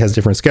 Everybody has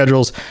different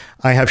schedules.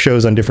 I have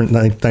shows on different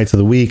nights of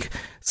the week.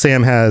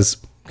 Sam has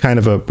kind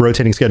of a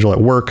rotating schedule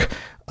at work.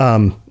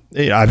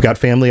 I've got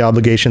family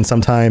obligations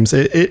sometimes.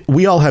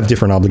 We all have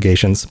different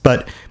obligations,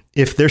 but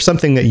if there's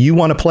something that you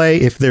want to play,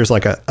 if there's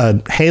like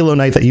a Halo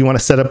night that you want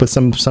to set up with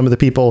some of the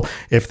people,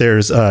 if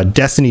there's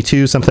Destiny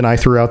 2, something I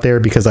threw out there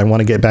because I want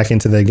to get back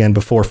into that again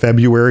before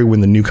February when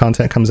the new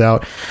content comes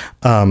out.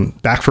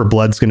 Back 4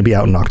 Blood's going to be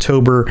out in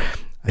October.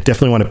 I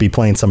definitely want to be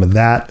playing some of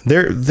that.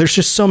 There's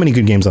just so many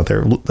good games out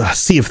there.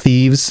 Sea of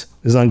Thieves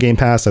is on Game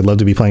Pass. I'd love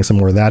to be playing some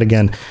more of that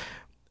again.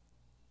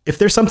 If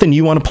there's something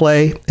you want to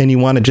play and you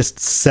want to just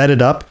set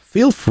it up,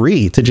 feel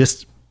free to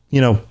just,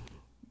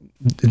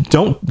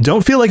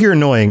 don't feel like you're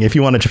annoying if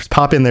you want to just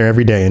pop in there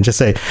every day and just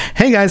say,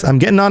 hey guys, I'm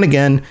getting on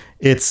again.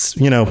 It's,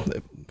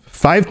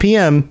 5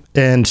 p.m.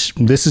 and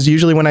this is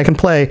usually when I can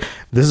play.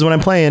 This is when I'm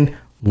playing.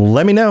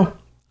 Let me know.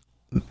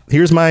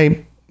 Here's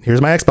my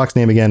Xbox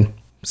name again.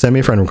 Send me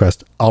a friend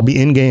request. I'll be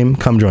in game.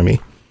 Come join me.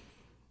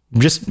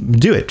 Just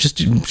do it. Just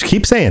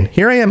keep saying,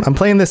 here I am. I'm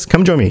playing this.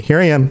 Come join me. Here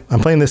I am. I'm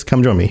playing this.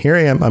 Come join me. Here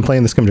I am. I'm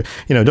playing this. Come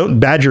join. Don't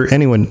badger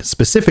anyone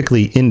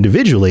specifically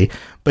individually,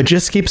 but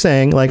just keep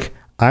saying like,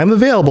 I'm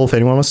available if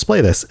anyone wants to play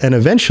this. And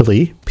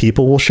eventually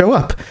people will show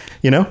up,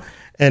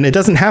 and it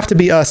doesn't have to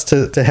be us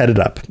to head it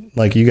up.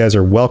 Like, you guys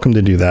are welcome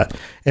to do that.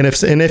 And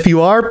if you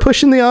are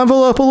pushing the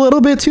envelope a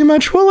little bit too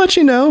much, we'll let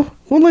you know.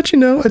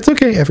 It's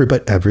okay.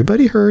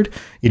 Everybody heard.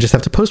 You just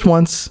have to post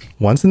once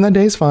in that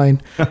day is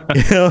fine.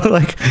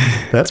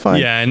 That's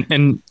fine. Yeah.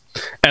 And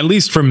at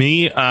least for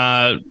me,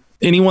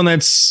 anyone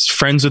that's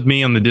friends with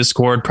me on the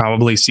Discord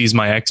probably sees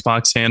my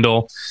Xbox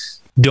handle.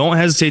 Don't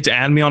hesitate to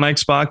add me on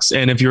Xbox.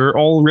 And if you're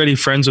already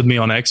friends with me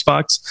on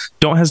Xbox,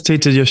 don't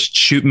hesitate to just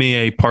shoot me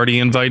a party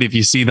invite if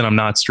you see that I'm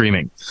not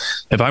streaming.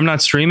 If I'm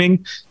not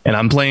streaming and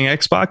I'm playing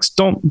Xbox,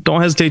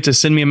 don't hesitate to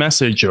send me a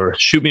message or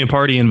shoot me a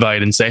party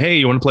invite and say, hey,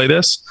 you want to play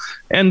this?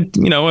 And,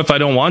 if I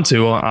don't want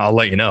to, I'll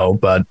let you know.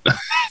 But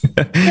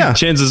yeah.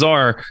 Chances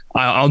are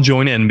I'll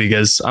join in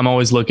because I'm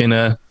always looking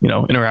to,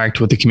 interact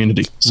with the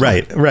community. So.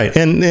 Right.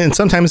 And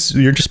sometimes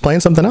you're just playing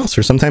something else,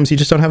 or sometimes you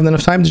just don't have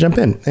enough time to jump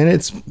in. And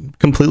it's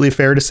completely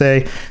fair to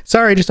say,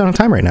 sorry, I just don't have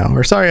time right now.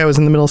 Or sorry, I was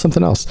in the middle of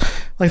something else.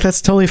 Like,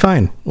 that's totally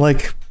fine.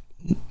 Like,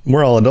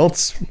 we're all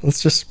adults.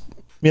 Let's just,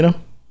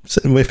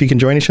 if you can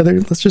join each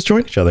other, let's just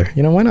join each other.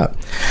 Why not?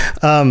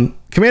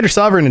 Commander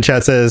Sovereign in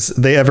chat says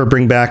they ever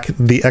bring back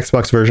the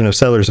Xbox version of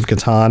Settlers of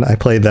Catan. I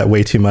played that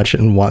way too much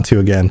and want to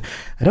again.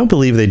 I don't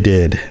believe they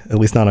did, at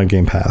least not on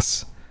Game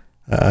Pass.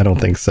 I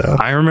don't think so.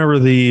 I remember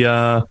the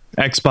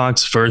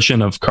Xbox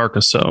version of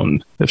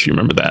Carcassonne, if you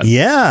remember that.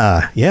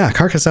 Yeah,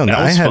 Carcassonne.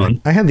 That was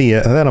fun. I had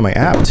that on my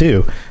app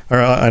too, or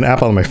an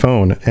app on my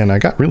phone, and I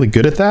got really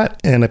good at that.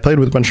 And I played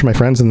with a bunch of my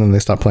friends, and then they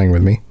stopped playing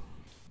with me.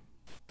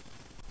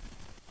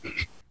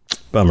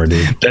 Bummer,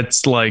 dude.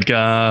 That's like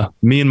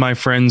me and my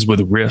friends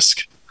with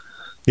Risk.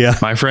 Yeah.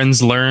 My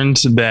friends learned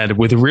that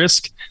with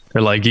Risk,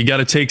 they're like, you got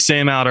to take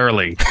Sam out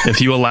early.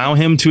 If you allow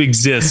him to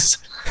exist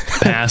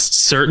past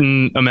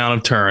certain amount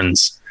of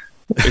turns,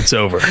 it's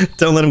over.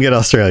 Don't let him get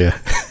Australia.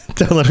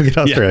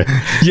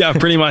 Yeah,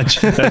 pretty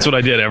much. That's what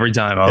I did every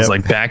time. I was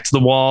like, back to the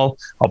wall.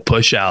 I'll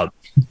push out.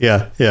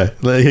 Yeah.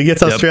 He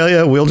gets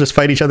Australia. We'll just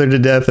fight each other to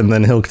death, and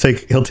then he'll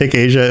take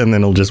Asia, and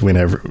then he'll just win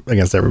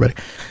against everybody.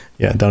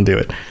 Yeah, don't do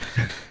it.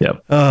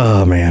 Yep.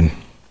 Oh man,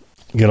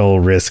 good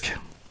old Risk.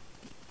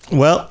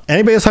 Well,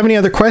 anybody else have any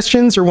other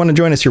questions or want to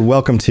join us? You're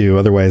welcome to.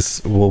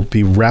 Otherwise, we'll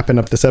be wrapping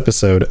up this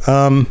episode.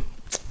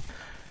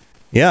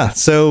 Yeah.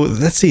 So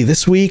let's see.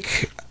 This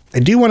week, I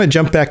do want to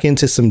jump back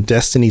into some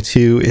Destiny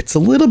 2. It's a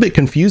little bit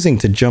confusing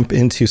to jump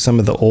into some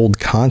of the old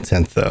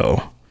content,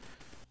 though.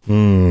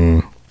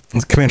 Commander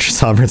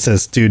Sovereign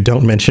says, dude,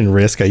 don't mention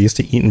Risk. I used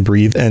to eat and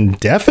breathe and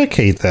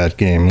defecate that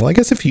game. Well, I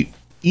guess if you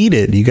eat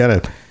it, you got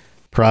to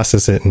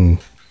process it, and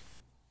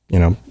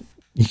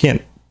you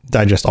can't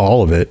digest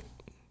all of it.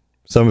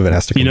 Some of it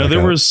has to come back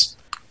out.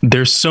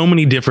 There's so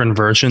many different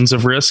versions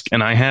of Risk,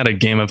 and I had a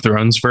Game of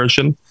Thrones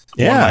version.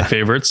 One of my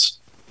favorites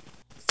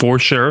for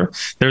sure.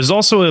 There's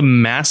also a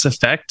Mass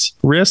Effect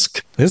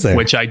Risk, is there?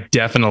 Which I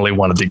definitely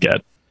wanted to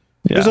get.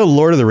 Yeah. There's a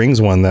Lord of the Rings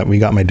one that we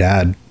got my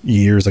dad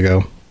years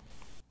ago.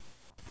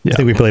 Yeah. I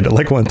think we played it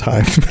like one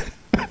time.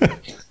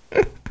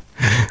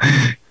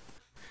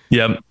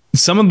 Yeah.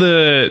 Some of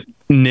the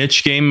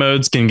niche game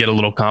modes can get a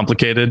little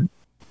complicated.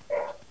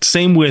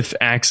 Same with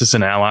Axis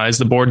and Allies,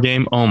 the board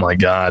game. Oh my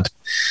God.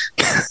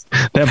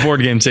 That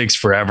board game takes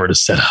forever to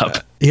set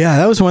up. Yeah,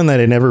 that was one that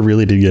I never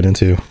really did get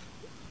into.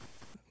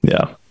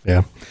 Yeah.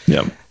 Yeah.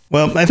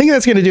 Well, I think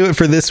that's going to do it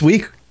for this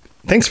week.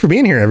 Thanks for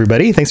being here,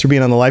 everybody. Thanks for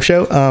being on the live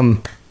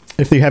show.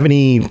 If you have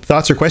any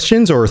thoughts or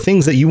questions or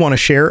things that you want to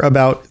share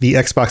about the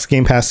Xbox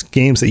Game Pass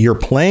games that you're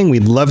playing,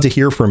 we'd love to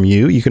hear from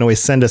you. You can always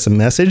send us a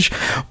message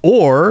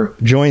or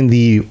join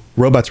the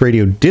Robots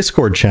Radio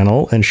Discord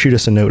channel and shoot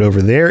us a note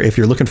over there. If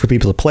you're looking for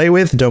people to play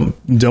with,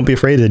 don't be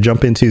afraid to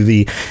jump into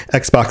the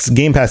Xbox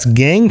Game Pass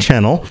Gang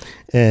channel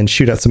and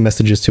shoot out some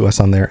messages to us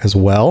on there as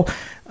well.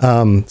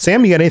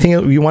 Sam, you got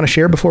anything you want to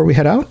share before we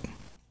head out?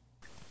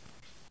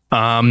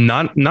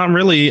 Not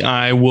really.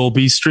 I will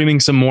be streaming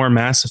some more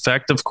Mass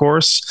Effect, of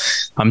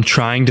course. I'm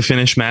trying to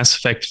finish Mass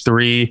Effect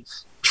 3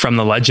 from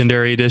the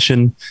Legendary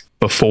Edition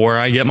before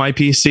I get my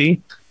PC.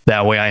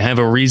 That way I have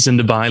a reason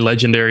to buy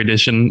Legendary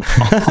Edition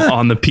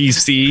on the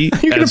PC.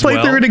 You're going to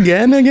play through it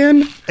again. The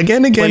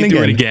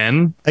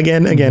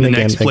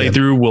next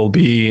playthrough will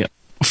be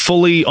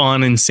fully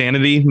on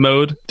Insanity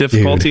mode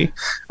difficulty.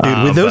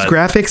 Dude, with those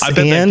graphics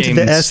and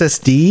the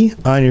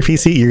SSD on your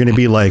PC, you're going to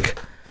be like...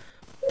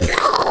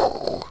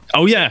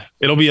 Oh, yeah.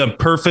 It'll be a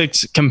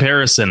perfect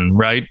comparison,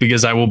 right?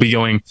 Because I will be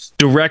going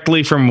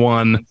directly from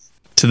one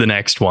to the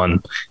next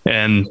one.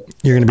 And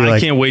you're gonna be I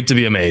can't wait to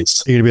be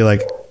amazed. You're going to be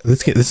like,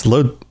 this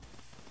load.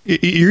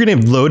 You're going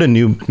to load a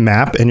new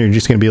map and you're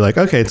just going to be like,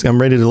 okay, I'm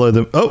ready to load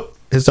them. Oh,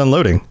 it's done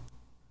loading.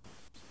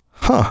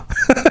 Huh.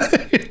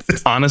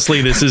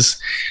 Honestly, this is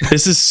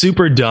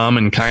super dumb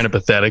and kind of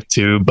pathetic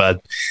too,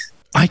 but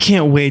I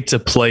can't wait to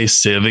play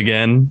Civ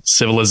again,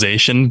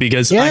 Civilization,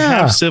 because I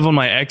have Civ on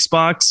my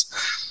Xbox.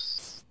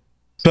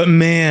 But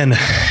man,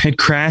 it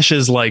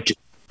crashes like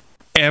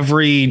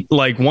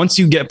once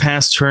you get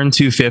past turn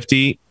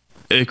 250,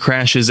 it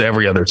crashes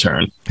every other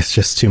turn. It's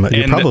just too much.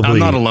 And I'm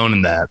not alone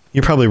in that.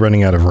 You're probably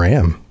running out of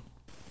RAM.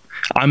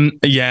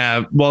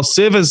 Well,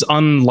 Civ is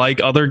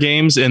unlike other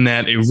games in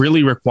that it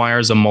really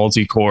requires a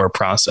multi-core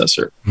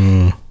processor.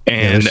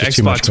 And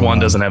Xbox One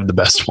doesn't have the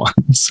best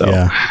one.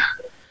 So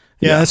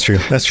Yeah, that's true.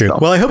 That's true.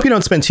 Well, I hope you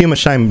don't spend too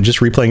much time just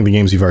replaying the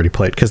games you've already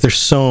played, because there's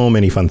so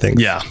many fun things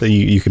that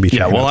you could be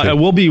checking out. I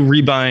will be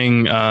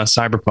rebuying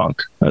Cyberpunk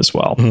as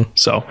well. Mm-hmm.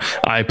 So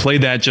I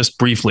played that just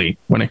briefly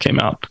when it came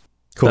out.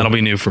 Cool. That'll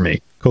be new for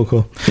me.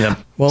 Cool. Yeah.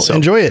 Well,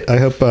 enjoy it. I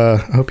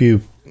hope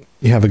you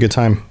have a good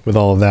time with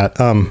all of that.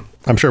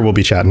 I'm sure we'll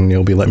be chatting.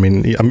 You'll be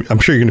letting me. I'm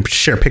sure you're going to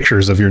share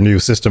pictures of your new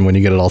system when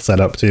you get it all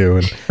set up too,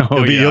 and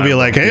you'll be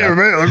like, "Hey,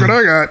 everybody, look what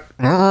I got."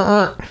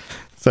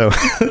 So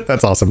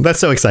that's awesome. That's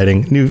so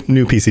exciting.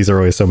 New PCs are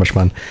always so much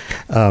fun.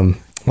 Well,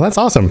 that's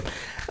awesome.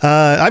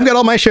 I've got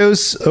all my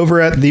shows over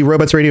at the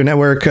Robots Radio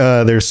Network.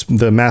 There's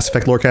the Mass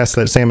Effect Lorecast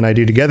that Sam and I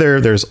do together.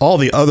 There's all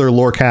the other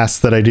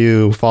Lorecasts that I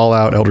do: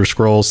 Fallout, Elder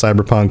Scrolls,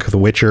 Cyberpunk, The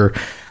Witcher,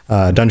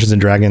 Dungeons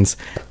and Dragons.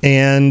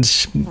 And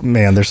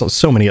man, there's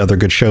so many other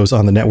good shows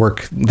on the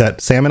network that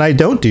Sam and I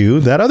don't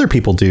do that other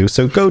people do.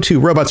 So go to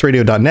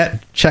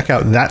robotsradio.net, check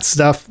out that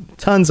stuff.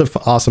 Tons of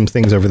awesome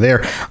things over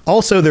there.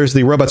 Also, there's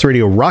the Robots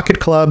Radio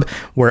Rocket Club,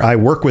 where I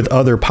work with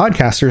other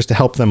podcasters to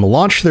help them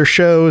launch their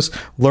shows,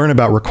 learn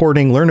about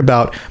recording, learn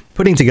about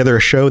putting together a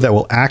show that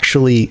will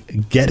actually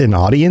get an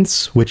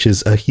audience, which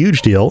is a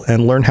huge deal,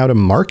 and learn how to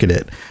market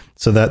it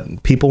so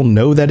that people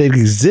know that it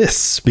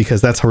exists,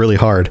 because that's really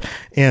hard.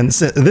 And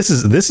this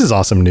is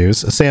awesome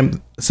news.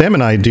 Sam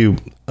and I do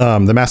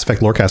the Mass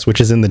Effect Lorecast,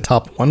 which is in the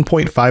top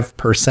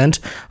 1.5%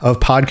 of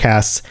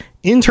podcasts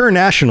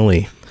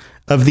internationally.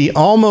 Of the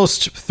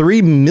almost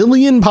 3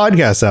 million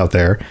podcasts out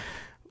there,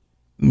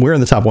 we're in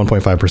the top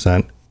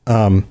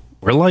 1.5%.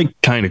 We're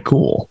like kind of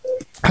cool.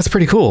 That's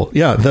pretty cool.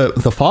 Yeah,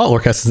 the Fallout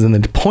Lorecast is in the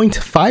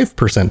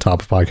 0.5%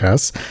 top of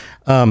podcasts.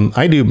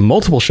 I do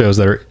multiple shows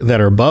that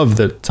are above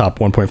the top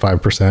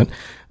 1.5%.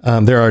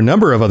 There are a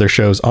number of other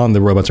shows on the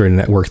Robots Radio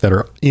Network that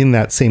are in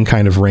that same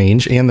kind of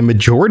range, and the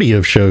majority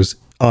of shows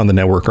on the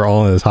network are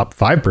all in the top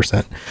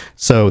 5%.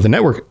 So the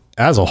network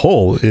as a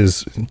whole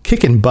is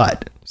kicking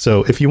butt.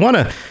 So if you want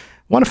to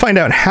find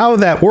out how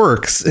that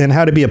works and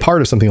how to be a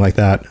part of something like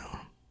that,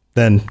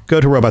 then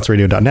go to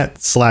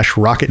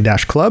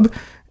robotsradio.net/rocket-club.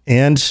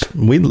 And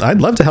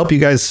I'd love to help you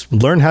guys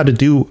learn how to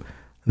do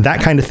that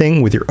kind of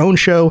thing with your own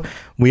show.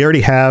 We already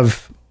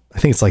have, I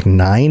think it's like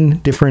 9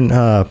 different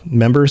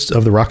members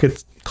of the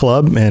Rocket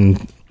Club,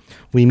 and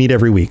we meet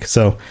every week.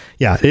 So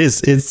yeah,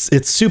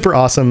 it's super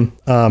awesome.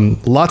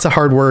 Lots of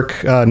hard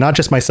work, not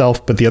just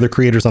myself, but the other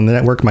creators on the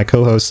network, my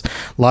co-hosts,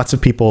 lots of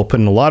people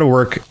putting a lot of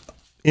work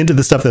into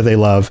the stuff that they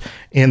love,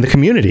 and the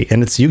community.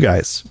 And it's you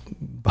guys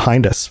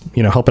behind us,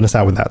 helping us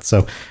out with that.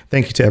 So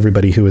thank you to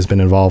everybody who has been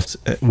involved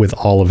with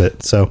all of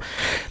it. So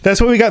that's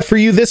what we got for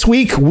you this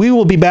week. We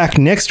will be back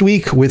next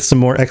week with some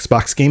more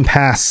Xbox Game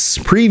Pass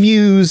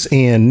previews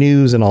and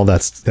news and all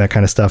that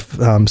kind of stuff.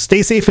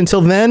 Stay safe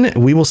until then.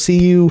 We will see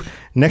you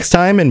next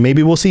time, and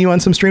maybe we'll see you on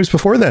some streams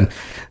before then.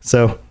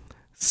 So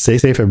stay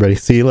safe, everybody.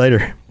 See you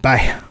later.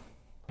 Bye.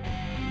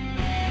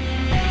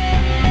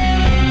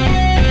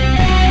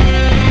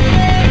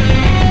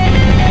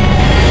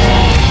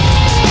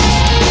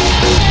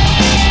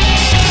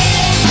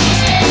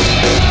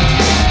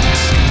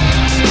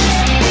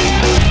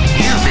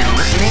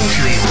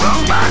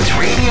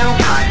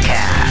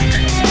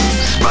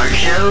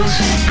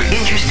 For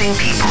interested amazing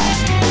people.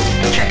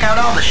 Check out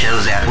all the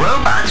shows at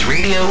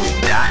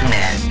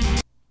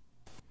robotsradio.net.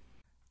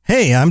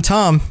 Hey, I'm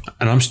Tom.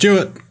 And I'm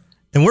Stuart.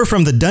 And we're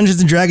from the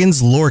Dungeons &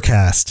 Dragons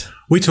Lorecast.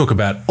 We talk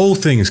about all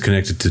things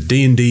connected to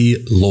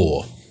D&D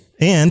lore.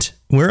 And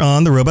we're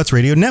on the Robots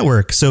Radio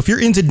Network. So if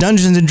you're into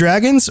Dungeons &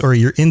 Dragons or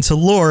you're into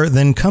lore,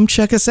 then come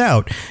check us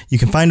out. You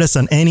can find us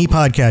on any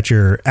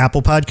podcatcher,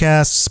 Apple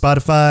Podcasts,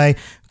 Spotify,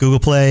 Google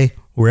Play,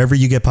 wherever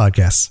you get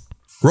podcasts.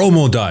 Roll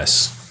more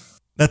dice.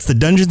 That's the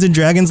Dungeons &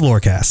 Dragons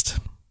Lorecast.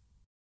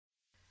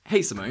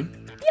 Hey,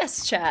 Simone.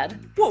 Yes, Chad.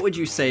 What would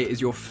you say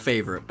is your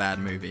favorite bad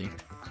movie?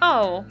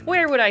 Oh,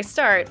 where would I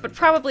start? But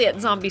probably at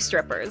zombie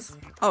strippers.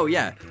 Oh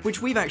yeah,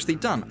 which we've actually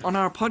done on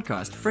our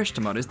podcast, Fresh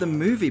Tomatoes, the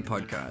movie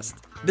podcast.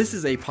 This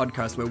is a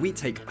podcast where we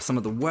take some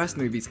of the worst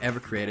movies ever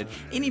created,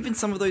 and even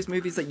some of those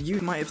movies that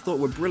you might have thought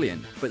were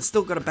brilliant, but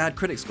still got a bad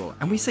critic score,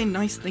 and we say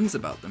nice things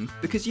about them,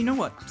 because you know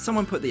what?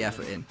 Someone put the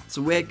effort in,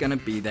 so we're gonna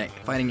be there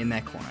fighting in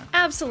their corner.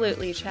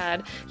 Absolutely,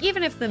 Chad.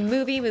 Even if the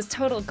movie was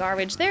total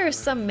garbage, there are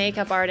some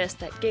makeup artists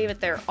that gave it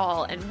their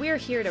all, and we're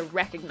here to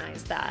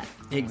recognize that.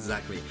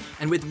 Exactly.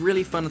 And with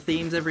really fun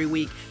themes every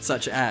week,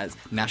 such as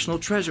National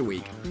Treasure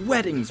Week,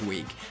 Weddings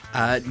Week,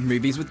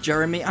 movies with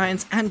Jeremy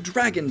Irons and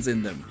dragons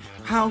in them.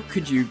 How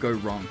could you go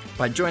wrong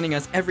by joining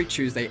us every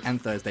Tuesday and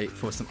Thursday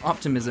for some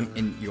optimism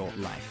in your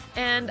life?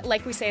 And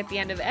like we say at the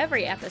end of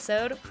every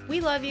episode,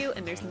 we love you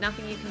and there's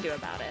nothing you can do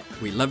about it.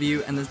 We love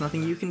you and there's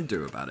nothing you can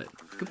do about it.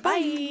 Goodbye!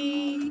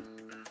 Bye.